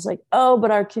anymore. And I was like, oh,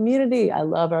 but our community, I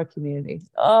love our community.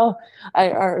 Oh,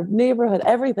 our neighborhood,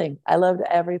 everything. I loved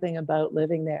everything about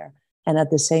living there. And at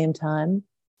the same time,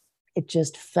 it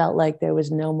just felt like there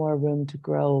was no more room to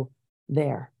grow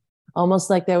there. Almost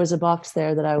like there was a box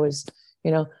there that I was,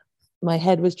 my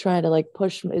head was trying to like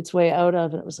push its way out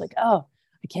of. And it was like, oh,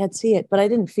 I can't see it, but I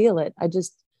didn't feel it.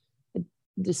 Just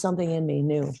something in me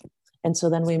knew. And so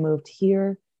then we moved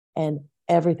here and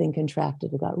everything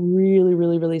contracted. It got really,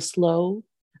 really, really slow,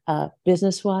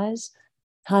 business-wise,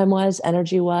 time-wise,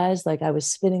 energy-wise. Like, I was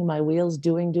spinning my wheels,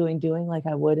 doing like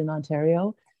I would in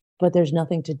Ontario, but there's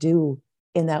nothing to do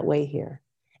in that way here.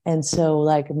 And so,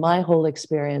 like, my whole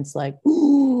experience, like,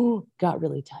 got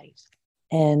really tight.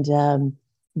 And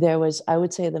there was, I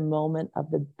would say, the moment of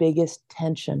the biggest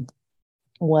tension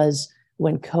was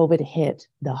when COVID hit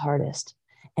the hardest.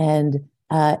 And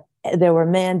there were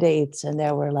mandates, and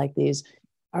there were like these,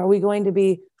 are we going to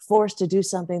be forced to do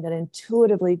something that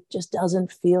intuitively just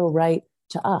doesn't feel right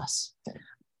to us?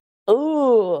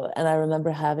 Oh, and I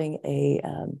remember having a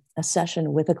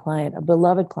session with a client, a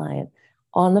beloved client,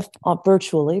 on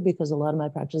virtually, because a lot of my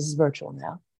practice is virtual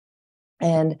now.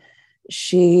 And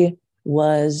she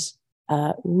was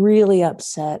really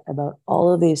upset about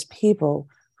all of these people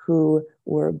who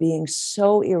were being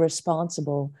so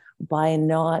irresponsible by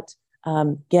not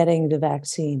getting the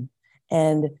vaccine,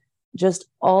 and just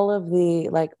all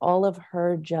of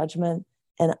her judgment.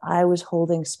 And I was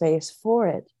holding space for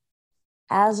it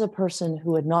as a person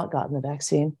who had not gotten the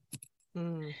vaccine.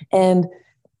 And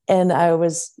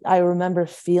I remember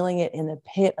feeling it in the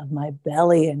pit of my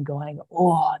belly and going,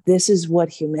 oh, this is what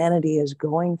humanity is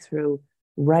going through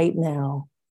right now.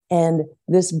 And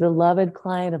this beloved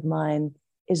client of mine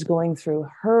is going through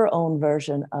her own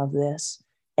version of this,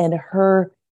 and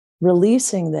her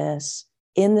releasing this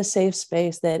in the safe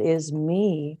space that is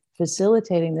me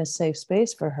facilitating this safe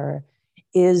space for her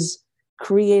is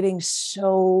creating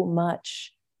so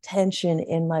much tension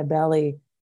in my belly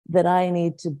that I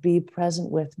need to be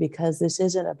present with, because this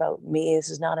isn't about me. This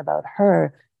is not about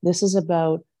her. This is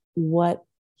about what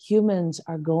humans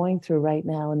are going through right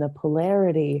now and the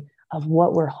polarity of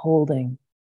what we're holding.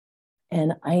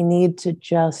 And I need to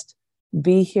just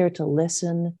be here to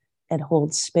listen and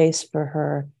hold space for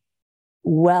her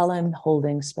while I'm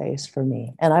holding space for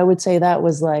me. And I would say that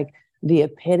was like the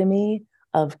epitome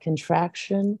of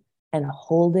contraction and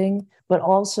holding, but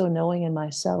also knowing in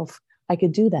myself, I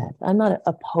could do that. I'm not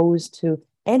opposed to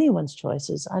anyone's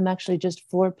choices. I'm actually just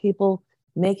for people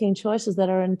making choices that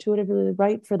are intuitively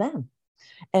right for them.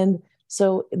 And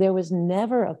so there was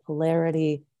never a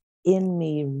polarity in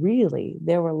me, really.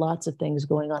 There were lots of things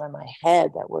going on in my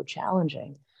head that were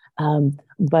challenging.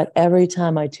 But every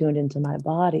time I tuned into my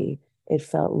body, it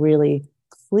felt really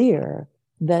clear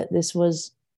that this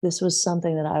was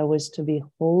something that I was to be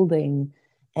holding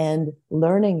and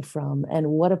learning from.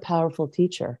 And what a powerful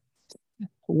teacher.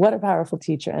 What a powerful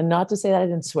teacher. And not to say that I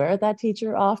didn't swear at that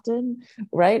teacher often,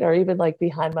 right? Or even like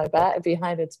behind my back,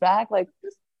 behind its back, like,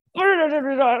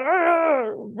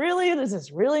 really, does this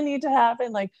really need to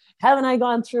happen? Like, haven't I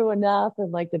gone through enough?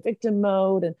 And like the victim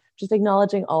mode, and just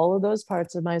acknowledging all of those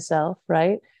parts of myself,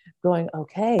 right? Going,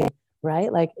 okay,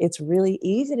 right? Like, it's really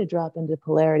easy to drop into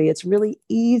polarity. It's really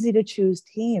easy to choose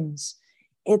teams.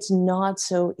 It's not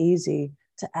so easy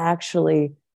to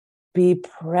actually be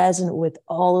present with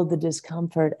all of the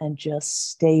discomfort and just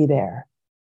stay there.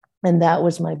 And that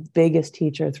was my biggest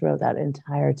teacher throughout that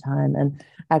entire time. And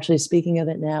actually, speaking of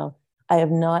it now, I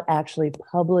have not actually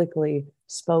publicly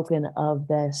spoken of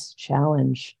this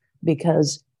challenge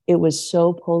because it was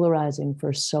so polarizing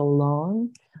for so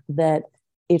long that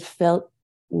it felt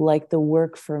like the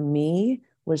work for me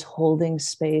was holding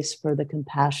space for the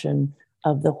compassion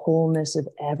of the wholeness of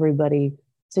everybody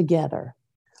together.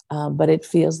 But it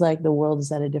feels like the world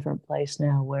is at a different place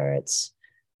now, where it's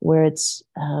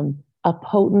a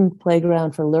potent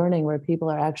playground for learning, where people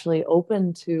are actually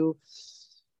open to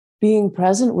being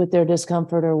present with their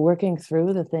discomfort or working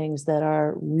through the things that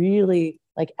are really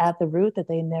like at the root that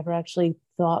they never actually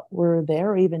thought were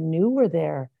there or even knew were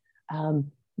there,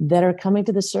 that are coming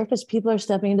to the surface. People are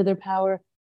stepping into their power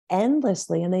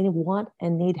endlessly, and they want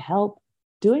and need help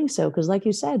doing so. Because like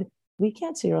you said, we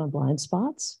can't see our own blind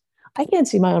spots. I can't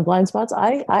see my own blind spots.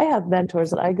 I have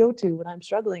mentors that I go to when I'm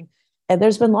struggling. And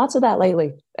there's been lots of that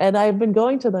lately. And I've been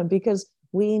going to them because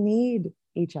we need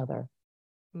each other.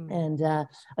 And a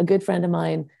good friend of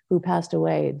mine who passed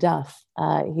away, Duff,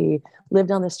 he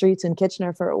lived on the streets in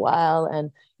Kitchener for a while.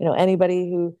 And, you know, anybody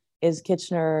who is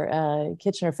Kitchener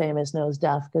famous knows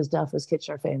Duff, because Duff was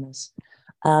Kitchener famous.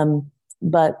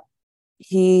 But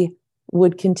he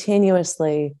would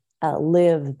continuously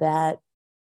live that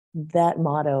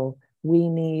motto: we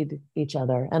need each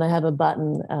other. And I have a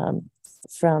button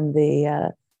from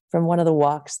one of the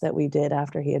walks that we did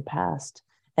after he had passed,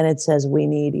 and it says, we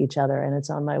need each other, and it's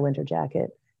on my winter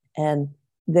jacket. And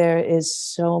there is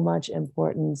so much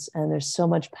importance and there's so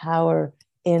much power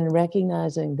in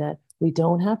recognizing that we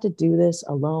don't have to do this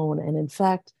alone. And in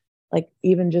fact, like,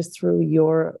 even just through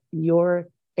your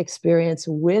experience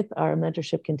with our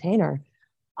mentorship container,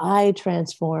 I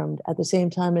transformed at the same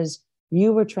time as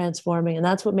you were transforming. And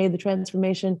that's what made the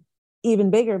transformation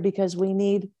even bigger, because we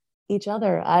need each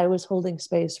other. I was holding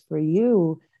space for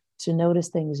you to notice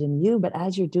things in you. But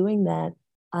as you're doing that,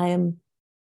 I am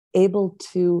able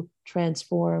to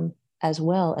transform as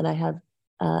well. And I have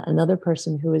another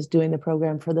person who is doing the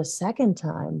program for the second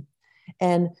time.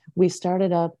 And we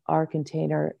started up our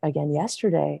container again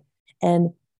yesterday.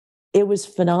 And it was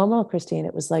phenomenal, Christine.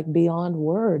 It was like beyond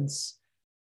words.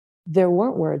 There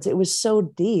weren't words. It was so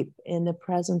deep in the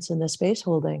presence and the space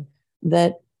holding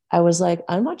that I was like,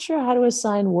 I'm not sure how to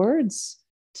assign words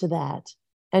to that.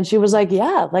 And she was like,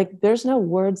 yeah, like there's no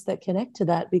words that connect to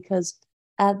that, because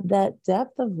at that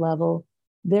depth of level,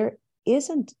 there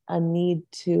isn't a need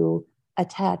to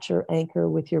attach or anchor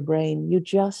with your brain. You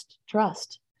just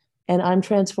trust. And I'm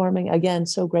transforming again,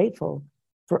 so grateful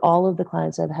for all of the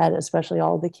clients I've had, especially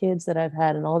all the kids that I've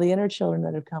had and all the inner children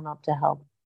that have come up to help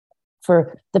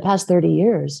for the past 30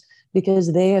 years,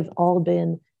 because they have all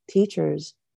been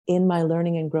teachers in my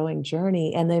learning and growing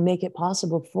journey. And they make it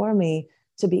possible for me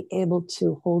to be able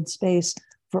to hold space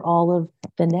for all of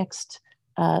the next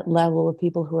level of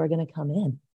people who are going to come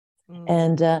in.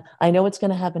 And I know it's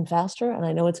going to happen faster, and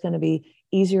I know it's going to be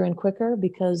easier and quicker,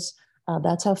 because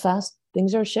that's how fast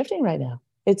things are shifting right now.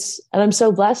 And I'm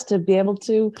so blessed to be able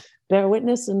to bear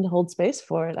witness and hold space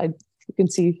for it.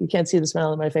 You can't see the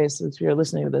smile on my face if you're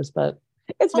listening to this, but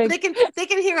it's they can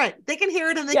hear it. They can hear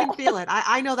it and they can feel it.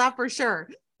 I know that for sure.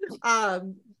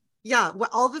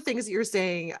 All the things that you're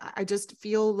saying, I just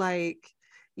feel like,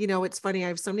 it's funny. I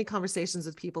have so many conversations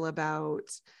with people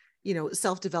about,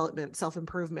 self-development,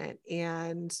 self-improvement,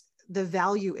 and the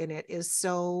value in it is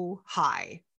so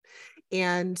high.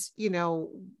 And,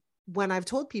 when I've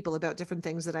told people about different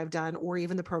things that I've done, or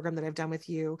even the program that I've done with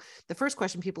you, the first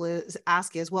question people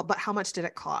ask is, well, but how much did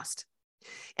it cost?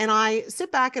 And I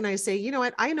sit back and I say, you know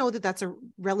what? I know that that's a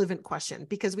relevant question,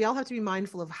 because we all have to be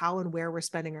mindful of how and where we're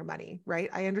spending our money, right?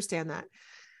 I understand that.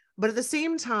 But at the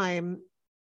same time,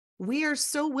 we are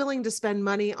so willing to spend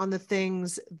money on the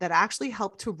things that actually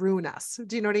help to ruin us.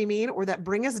 Do you know what I mean? Or that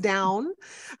bring us down,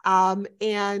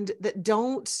 and that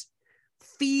don't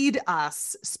feed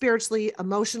us spiritually,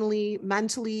 emotionally,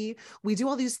 mentally. We do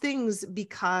all these things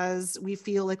because we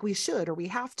feel like we should or we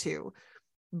have to.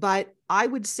 But I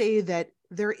would say that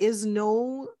there is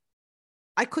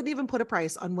I couldn't even put a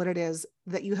price on what it is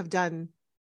that you have done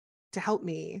to help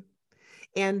me,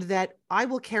 and that I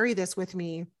will carry this with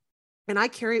me. And I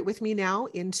carry it with me now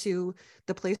into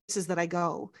the places that I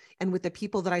go and with the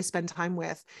people that I spend time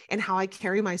with and how I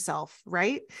carry myself,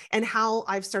 right? And how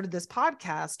I've started this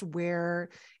podcast where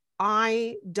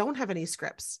I don't have any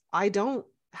scripts. I don't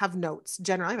have notes.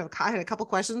 Generally, I had a couple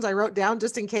questions I wrote down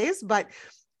just in case, but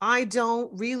I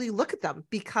don't really look at them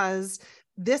because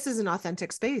this is an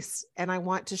authentic space. And I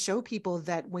want to show people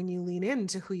that when you lean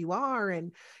into who you are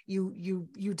and you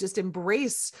just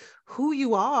embrace who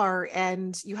you are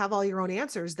and you have all your own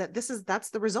answers, that's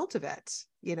the result of it.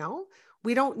 You know,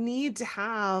 we don't need to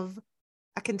have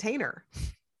a container.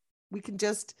 We can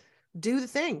just do the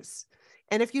things.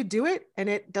 And if you do it and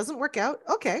it doesn't work out,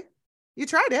 okay, you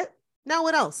tried it. Now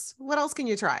what else? What else can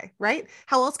you try, right?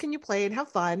 How else can you play and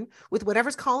have fun with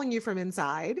whatever's calling you from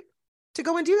inside to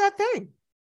go and do that thing?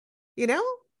 You know,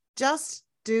 just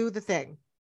do the thing.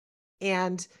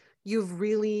 And you've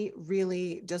really,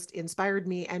 really just inspired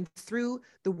me. And through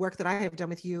the work that I have done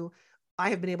with you, I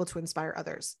have been able to inspire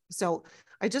others. So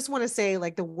I just want to say,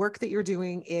 like, the work that you're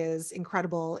doing is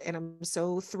incredible. And I'm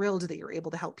so thrilled that you're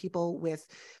able to help people with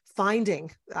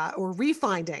finding or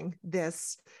refinding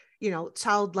this,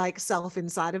 childlike self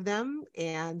inside of them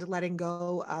and letting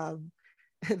go of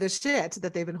the shit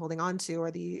that they've been holding on to,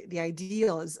 or the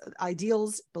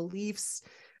ideals, beliefs.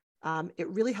 It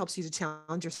really helps you to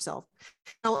challenge yourself.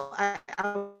 Now, I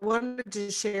wanted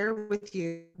to share with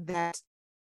you that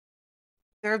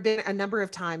there have been a number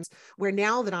of times where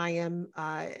now that I am,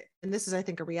 and this is, I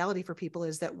think, a reality for people,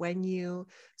 is that when you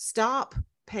stop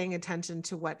paying attention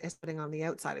to what is happening on the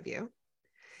outside of you,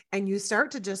 and you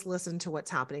start to just listen to what's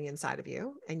happening inside of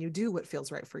you, and you do what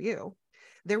feels right for you,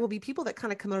 there will be people that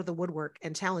kind of come out of the woodwork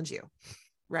and challenge you,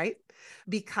 right?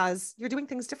 Because you're doing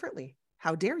things differently.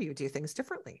 How dare you do things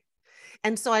differently?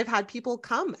 And so I've had people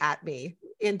come at me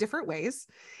in different ways.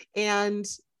 And,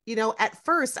 at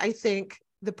first, I think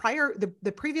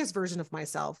the previous version of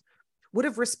myself would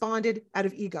have responded out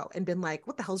of ego and been like,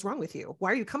 what the hell's wrong with you?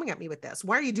 Why are you coming at me with this?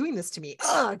 Why are you doing this to me?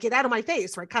 Ugh, get out of my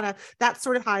face, right? Kind of, that's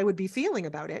sort of how I would be feeling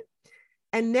about it.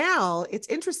 And now it's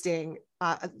interesting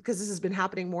because this has been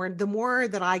happening more. And the more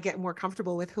that I get more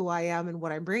comfortable with who I am and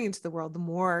what I'm bringing to the world, the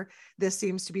more this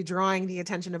seems to be drawing the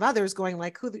attention of others, going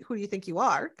like, who do you think you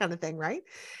are, kind of thing, right?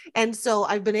 And so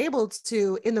I've been able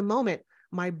to, in the moment,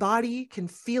 my body can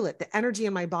feel it. The energy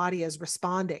in my body is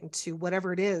responding to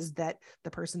whatever it is that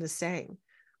the person is saying.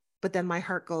 But then my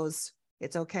heart goes,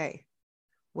 it's okay.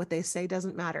 What they say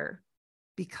doesn't matter,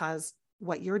 because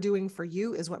what you're doing for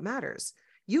you is what matters.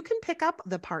 You can pick up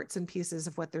the parts and pieces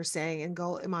of what they're saying and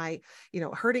go, am I,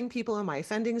 hurting people? Am I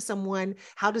offending someone?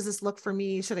 How does this look for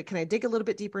me? Can I dig a little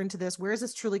bit deeper into this? Where is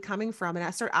this truly coming from? And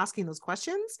I start asking those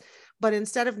questions. But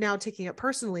instead of now taking it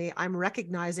personally, I'm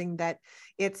recognizing that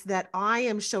it's that I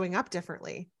am showing up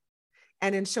differently.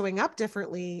 And in showing up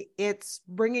differently, it's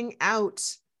bringing out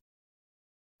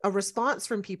a response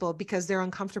from people because they're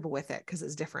uncomfortable with it because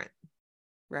it's different,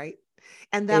 right?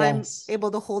 And that yes. I'm able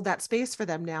to hold that space for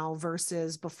them now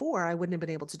versus before I wouldn't have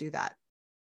been able to do that.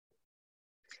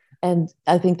 And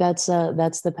I think that's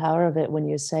the power of it when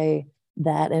you say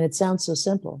that, and it sounds so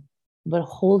simple, but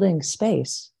holding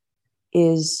space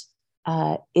is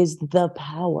the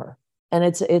power. And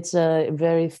it's a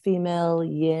very female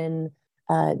yin,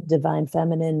 divine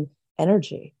feminine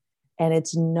energy. And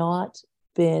it's not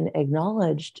been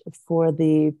acknowledged for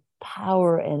the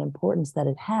power and importance that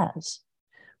it has.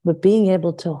 But being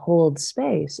able to hold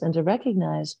space and to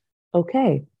recognize,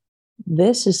 okay,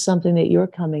 this is something that you're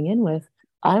coming in with.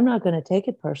 I'm not going to take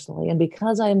it personally. And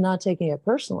because I'm not taking it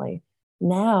personally,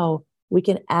 now we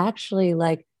can actually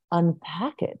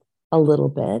unpack it a little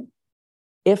bit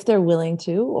if they're willing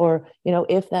to, or,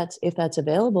 if that's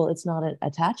available. It's not an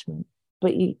attachment,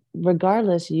 but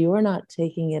regardless, you're not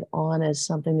taking it on as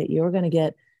something that you're going to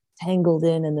get tangled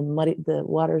in and the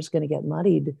water's going to get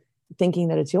muddied thinking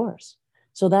that it's yours.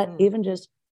 So that even just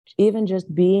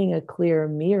being a clear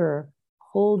mirror,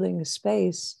 holding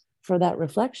space for that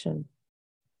reflection,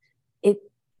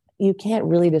 you can't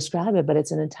really describe it, but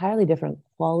it's an entirely different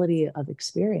quality of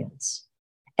experience.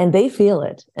 And they feel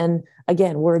it. And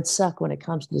again, words suck when it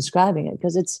comes to describing it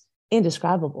because it's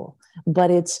indescribable, but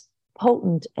it's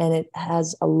potent and it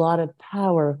has a lot of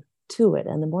power to it.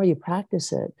 And the more you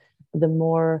practice it, the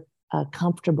more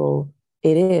comfortable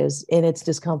it is in its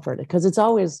discomfort, because it's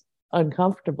always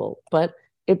uncomfortable, but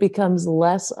it becomes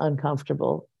less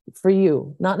uncomfortable for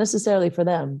you, not necessarily for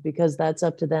them, because that's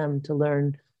up to them to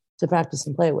learn to practice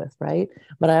and play with, right?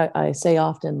 But I say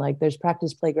often, like, there's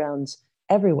practice playgrounds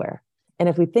everywhere. And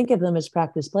if we think of them as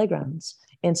practice playgrounds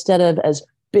instead of as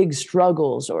big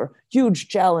struggles or huge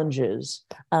challenges,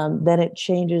 then it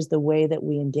changes the way that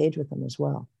we engage with them as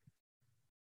well.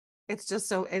 It's just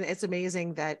so, and it's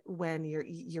amazing that when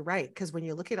you're right. Because when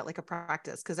you look at it like a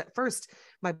practice, because at first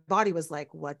my body was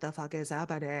like, what the fuck is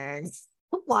happening?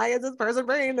 Why is this person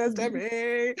bringing this to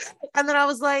me? And then I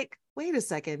was like, wait a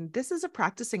second, this is a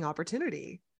practicing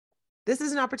opportunity. This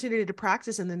is an opportunity to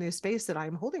practice in the new space that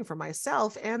I'm holding for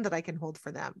myself and that I can hold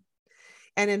for them.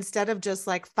 And instead of just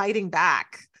like fighting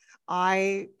back,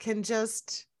 I can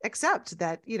just accept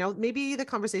that, maybe the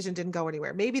conversation didn't go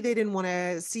anywhere. Maybe they didn't want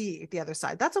to see the other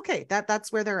side. That's okay.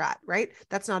 That's where they're at, right?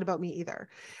 That's not about me either.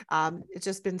 It's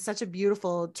just been such a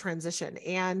beautiful transition.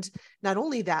 And not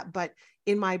only that, but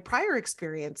in my prior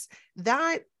experience,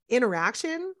 that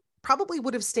interaction probably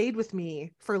would have stayed with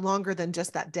me for longer than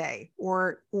just that day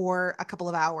or a couple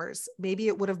of hours. Maybe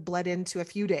it would have bled into a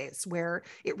few days where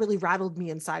it really rattled me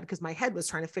inside because my head was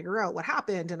trying to figure out what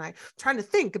happened and I'm trying to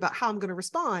think about how I'm going to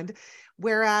respond.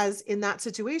 Whereas in that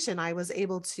situation, I was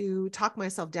able to talk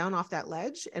myself down off that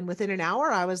ledge. And within an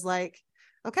hour, I was like,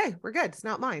 okay, we're good. It's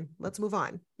not mine. Let's move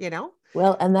on,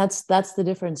 Well, and that's the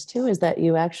difference too, is that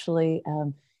you actually,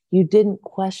 you didn't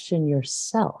question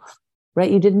yourself. Right?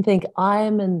 You didn't think,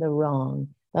 I'm in the wrong.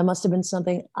 That must have been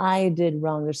something I did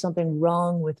wrong. There's something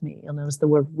wrong with me. You'll notice the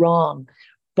word wrong,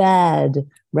 bad,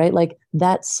 right? Like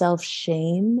that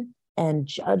self-shame and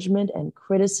judgment and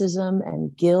criticism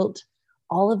and guilt,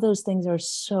 all of those things are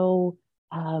so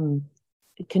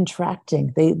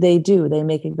contracting. They do. They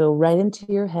make it go right into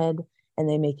your head and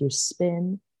they make you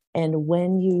spin. And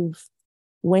when you've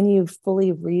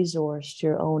fully resourced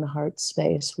your own heart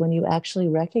space, when you actually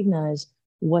recognize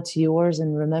what's yours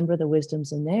and remember the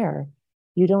wisdoms in there,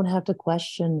 you don't have to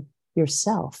question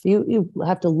yourself. You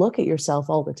have to look at yourself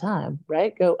all the time,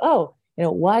 right? Go, oh,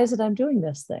 why is it I'm doing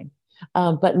this thing?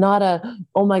 But not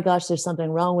oh my gosh, there's something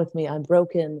wrong with me. I'm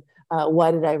broken. Why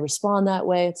did I respond that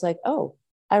way? It's like, oh,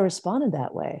 I responded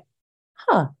that way.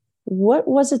 Huh. What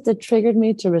was it that triggered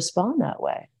me to respond that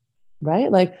way?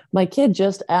 Right? Like my kid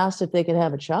just asked if they could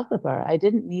have a chocolate bar. I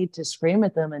didn't need to scream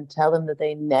at them and tell them that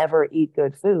they never eat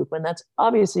good food when that's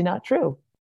obviously not true.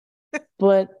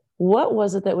 But what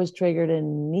was it that was triggered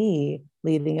in me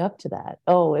leading up to that?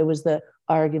 Oh, it was the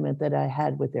argument that I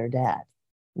had with their dad.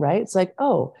 Right? It's like,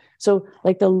 oh, so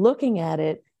like the looking at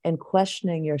it and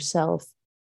questioning yourself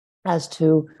as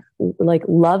to like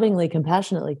lovingly,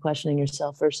 compassionately questioning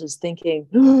yourself versus thinking,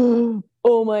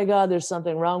 oh my God, there's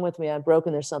something wrong with me. I'm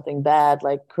broken. There's something bad.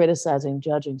 Like criticizing,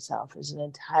 judging self is an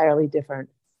entirely different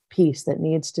piece that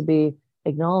needs to be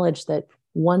acknowledged, that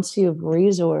once you've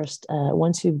resourced,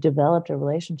 once you've developed a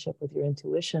relationship with your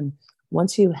intuition,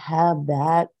 once you have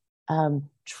that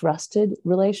trusted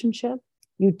relationship,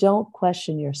 you don't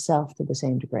question yourself to the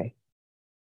same degree.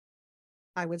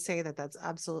 I would say that that's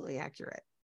absolutely accurate.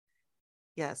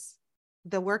 Yes.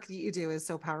 The work that you do is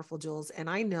so powerful, Jules. And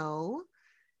I know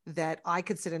that I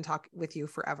could sit and talk with you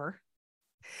forever.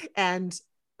 And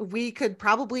we could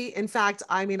probably, in fact,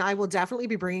 I will definitely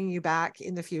be bringing you back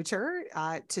in the future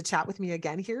to chat with me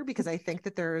again here, because I think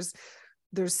that there's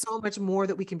so much more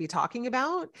that we can be talking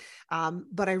about.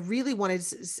 But I really wanted,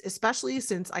 especially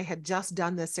since I had just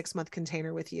done this 6-month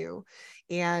container with you.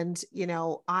 And,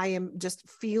 I am just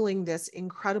feeling this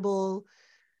incredible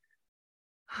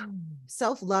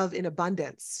self-love in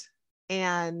abundance.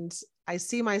 And I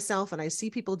see myself and I see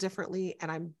people differently, and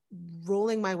I'm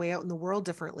rolling my way out in the world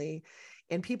differently.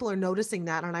 And people are noticing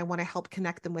that. And I want to help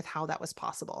connect them with how that was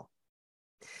possible.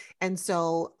 And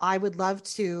so I would love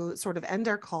to sort of end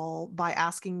our call by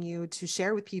asking you to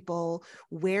share with people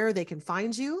where they can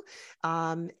find you,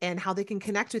 and how they can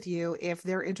connect with you if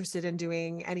they're interested in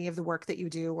doing any of the work that you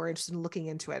do, or interested in looking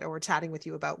into it, or chatting with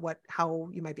you about how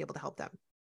you might be able to help them.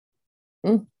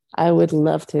 I would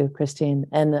love to, Christine.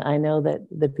 And I know that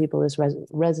the people this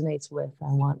resonates with,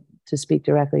 I want to speak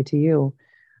directly to you,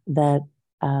 that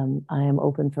I am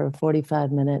open for a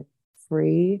 45-minute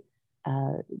free,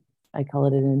 I call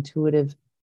it an intuitive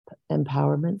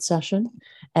empowerment session.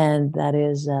 And that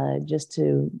is just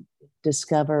to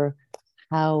discover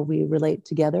how we relate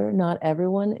together. Not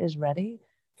everyone is ready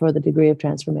for the degree of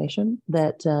transformation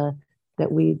that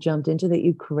we jumped into, that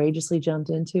you courageously jumped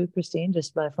into, Christine,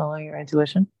 just by following your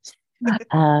intuition.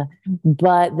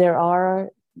 But there are,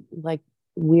 like,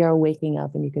 we are waking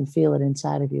up, and you can feel it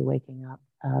inside of you waking up.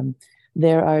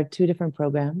 There are two different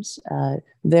programs,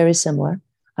 very similar,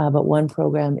 but one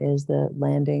program is the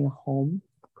Landing Home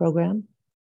program,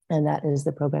 and that is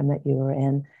the program that you are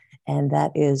in. And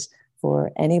that is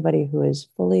for anybody who is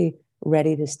fully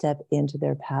ready to step into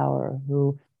their power,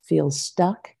 who feels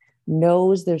stuck,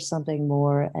 knows there's something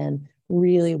more, and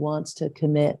really wants to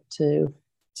commit to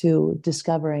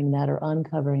discovering that or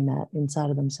uncovering that inside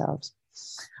of themselves.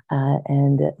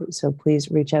 So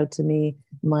please reach out to me.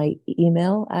 My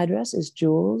email address is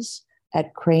Jules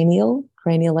at cranial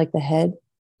like the head,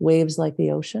 waves like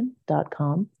the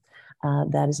ocean.com.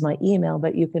 That is my email,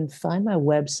 but you can find my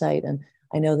website. And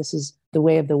I know this is the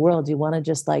way of the world. You want to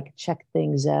just like check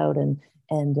things out and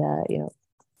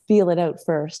feel it out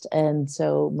first. And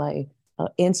so my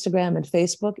Instagram and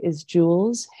Facebook is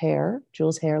Jules Hare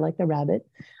like the rabbit,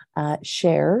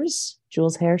 shares,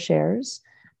 Jules Hare shares.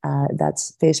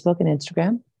 That's Facebook and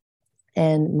Instagram.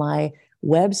 And my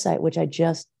website, which I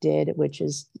just did, which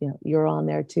is, you're on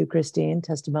there too, Christine,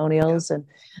 testimonials. And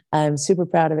I'm super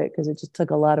proud of it because it just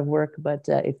took a lot of work, but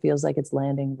it feels like it's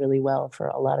landing really well for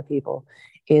a lot of people,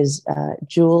 is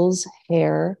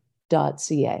juleshare.ca.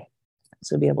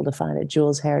 So be able to find it,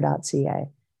 juleshare.ca.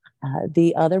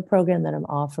 The other program that I'm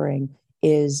offering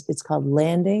it's called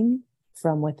Landing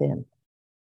from Within.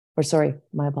 Or sorry,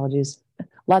 my apologies.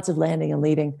 Lots of landing and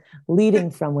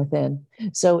leading from within.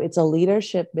 So it's a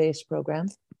leadership-based program.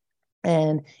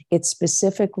 And it's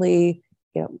specifically,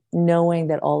 knowing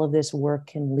that all of this work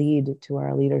can lead to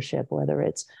our leadership, whether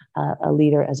it's a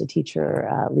leader as a teacher,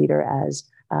 a leader as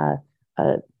a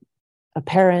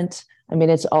parent. I mean,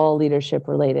 it's all leadership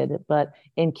related, but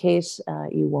in case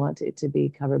you want it to be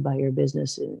covered by your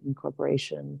business,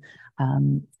 incorporation,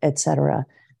 etc.,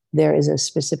 there is a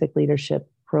specific leadership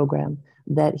program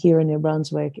that here in New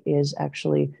Brunswick is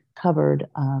actually covered,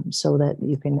 so that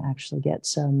you can actually get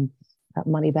some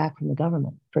money back from the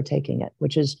government for taking it,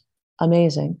 which is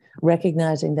amazing.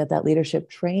 Recognizing that leadership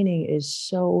training is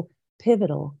so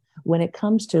pivotal when it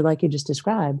comes to, like you just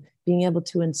described, being able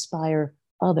to inspire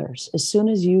others. As soon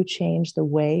as you change the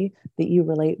way that you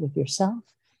relate with yourself,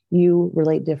 you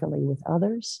relate differently with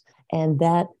others, and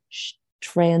that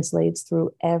translates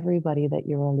through everybody that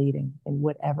you're leading in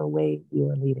whatever way you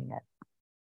are leading it.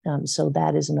 So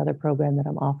that is another program that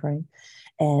I'm offering.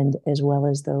 And as well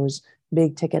as those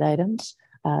big ticket items,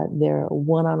 there are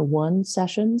one-on-one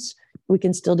sessions. We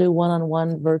can still do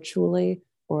one-on-one virtually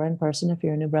or in person if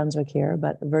you're in New Brunswick here,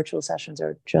 but virtual sessions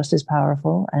are just as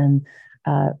powerful and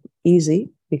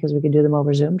easy because we can do them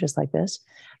over Zoom just like this.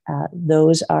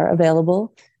 Those are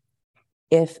available,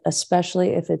 especially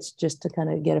if it's just to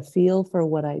kind of get a feel for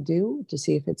what I do, to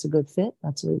see if it's a good fit.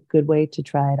 That's a good way to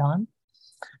try it on.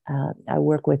 I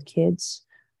work with kids,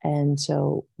 and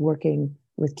so working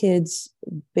with kids,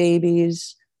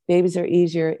 babies are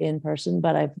easier in person,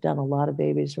 but I've done a lot of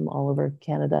babies from all over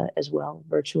Canada as well,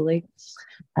 virtually.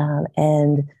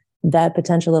 And that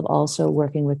potential of also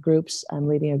working with groups. I'm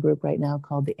leading a group right now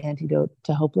called the Antidote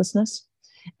to Hopelessness.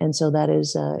 And so that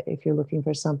is, if you're looking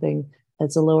for something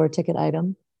that's a lower ticket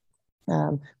item,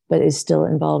 but it still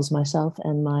involves myself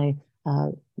and my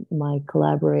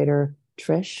collaborator,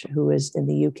 Trish, who is in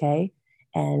the UK.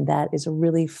 And that is a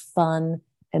really fun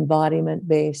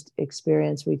embodiment-based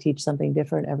experience. We teach something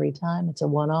different every time. It's a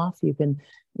one-off. You can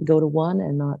go to one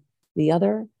and not the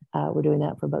other. We're doing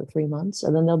that for about 3 months.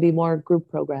 And then there'll be more group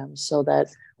programs so that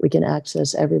we can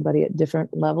access everybody at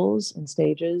different levels and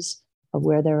stages of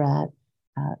where they're at.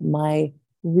 My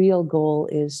real goal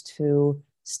is to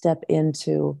step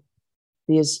into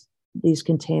these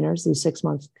containers, these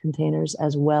 6-month containers,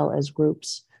 as well as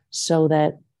groups, so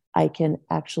that I can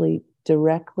actually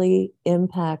directly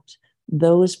impact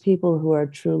those people who are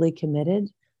truly committed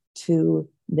to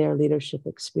their leadership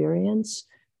experience.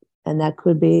 And that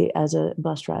could be as a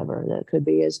bus driver, that could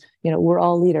be as, we're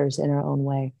all leaders in our own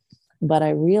way. But I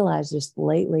realized just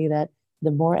lately that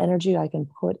the more energy I can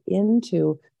put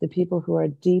into the people who are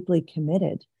deeply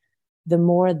committed, the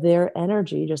more their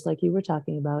energy, just like you were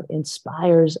talking about,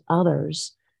 inspires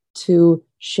others to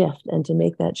shift and to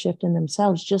make that shift in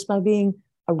themselves just by being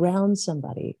around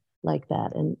somebody like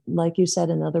that. And like you said,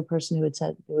 another person who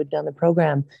had done the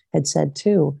program had said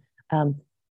too,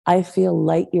 I feel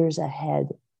light years ahead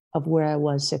of where I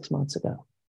was 6 months ago.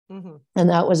 Mm-hmm. And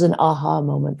that was an aha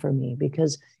moment for me,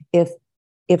 because if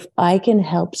I can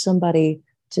help somebody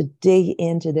to dig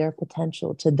into their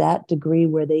potential to that degree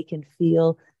where they can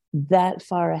feel that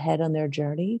far ahead on their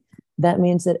journey, that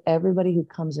means that everybody who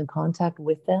comes in contact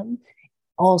with them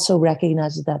also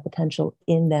recognizes that potential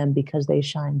in them because they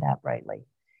shine that brightly.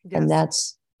 Yes. And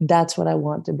that's what I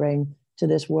want to bring to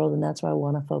this world. And that's why I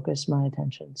want to focus my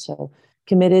attention. So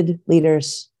committed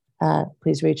leaders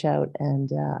please reach out,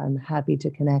 and I'm happy to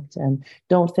connect. And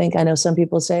don't think, I know some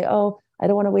people say, oh, I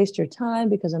don't want to waste your time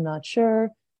because I'm not sure.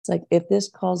 It's like, if this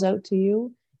calls out to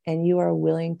you and you are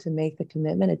willing to make the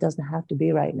commitment, it doesn't have to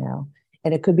be right now.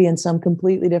 And it could be in some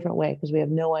completely different way because we have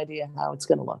no idea how it's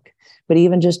going to look. But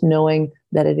even just knowing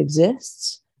that it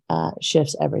exists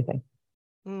shifts everything.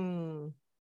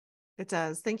 It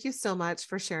does. Thank you so much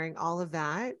for sharing all of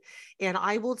that. And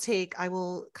I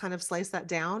will kind of slice that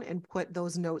down and put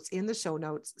those notes in the show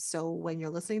notes. So when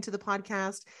you're listening to the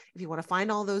podcast, if you want to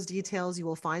find all those details, you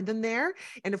will find them there.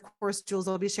 And of course, Jules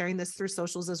will be sharing this through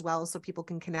socials as well, so people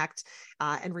can connect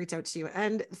and reach out to you.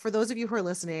 And for those of you who are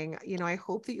listening, I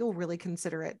hope that you'll really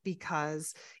consider it,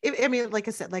 because like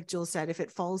I said, like Jules said, if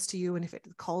it falls to you and if it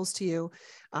calls to you,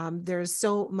 there's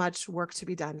so much work to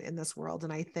be done in this world.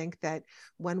 And I think that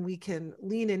when we can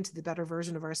lean into the better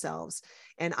version of ourselves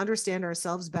and understand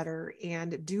ourselves better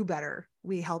and do better,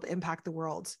 we help impact the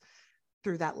world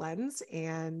through that lens.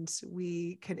 And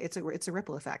it's a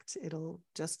ripple effect. It'll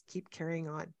just keep carrying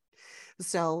on.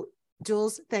 So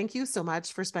Jules, thank you so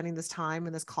much for spending this time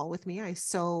and this call with me. I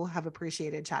so have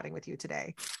appreciated chatting with you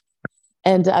today.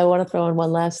 And I want to throw in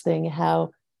one last thing,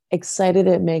 how excited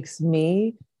it makes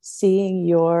me seeing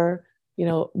your,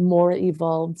 more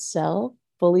evolved self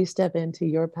fully step into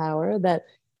your power, that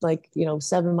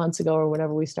 7 months ago or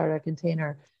whenever we started our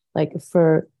container,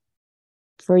 for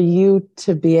you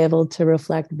to be able to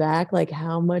reflect back,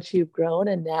 how much you've grown.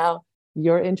 And now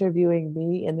you're interviewing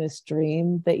me in this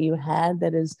dream that you had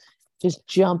that is just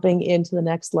jumping into the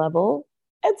next level.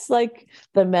 It's like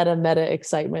the meta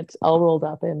excitement all rolled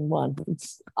up in one.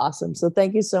 It's awesome. So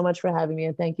thank you so much for having me.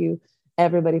 And thank you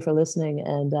everybody for listening.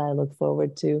 And I look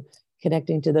forward to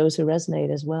connecting to those who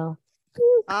resonate as well.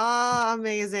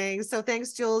 Amazing. So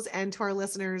thanks, Jules. And to our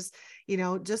listeners,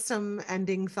 just some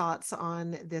ending thoughts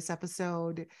on this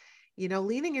episode.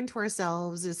 Leaning into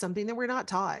ourselves is something that we're not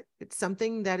taught. It's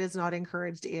something that is not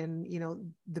encouraged in,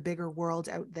 the bigger world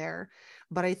out there.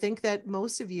 But I think that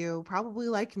most of you, probably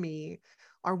like me,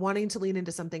 are wanting to lean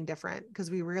into something different, because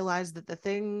we realize that the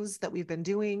things that we've been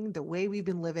doing, the way we've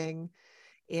been living,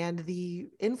 and the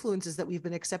influences that we've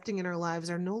been accepting in our lives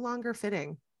are no longer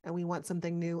fitting. And we want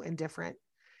something new and different.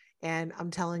 And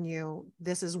I'm telling you,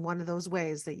 this is one of those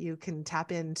ways that you can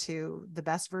tap into the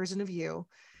best version of you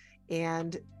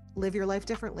and live your life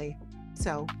differently.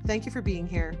 So thank you for being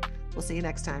here. We'll see you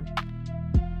next time.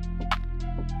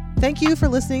 Thank you for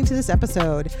listening to this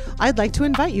episode. I'd like to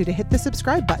invite you to hit the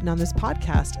subscribe button on this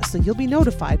podcast so you'll be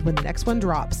notified when the next one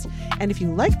drops. And if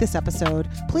you like this episode,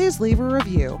 please leave a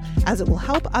review, as it will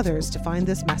help others to find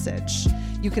this message.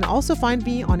 You can also find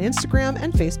me on Instagram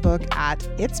and Facebook at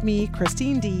It's Me,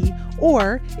 Christine D.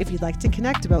 Or if you'd like to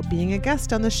connect about being a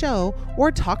guest on the show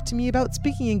or talk to me about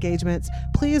speaking engagements,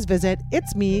 please visit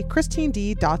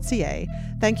itsmechristined.ca.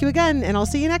 Thank you again, and I'll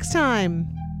see you next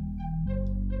time.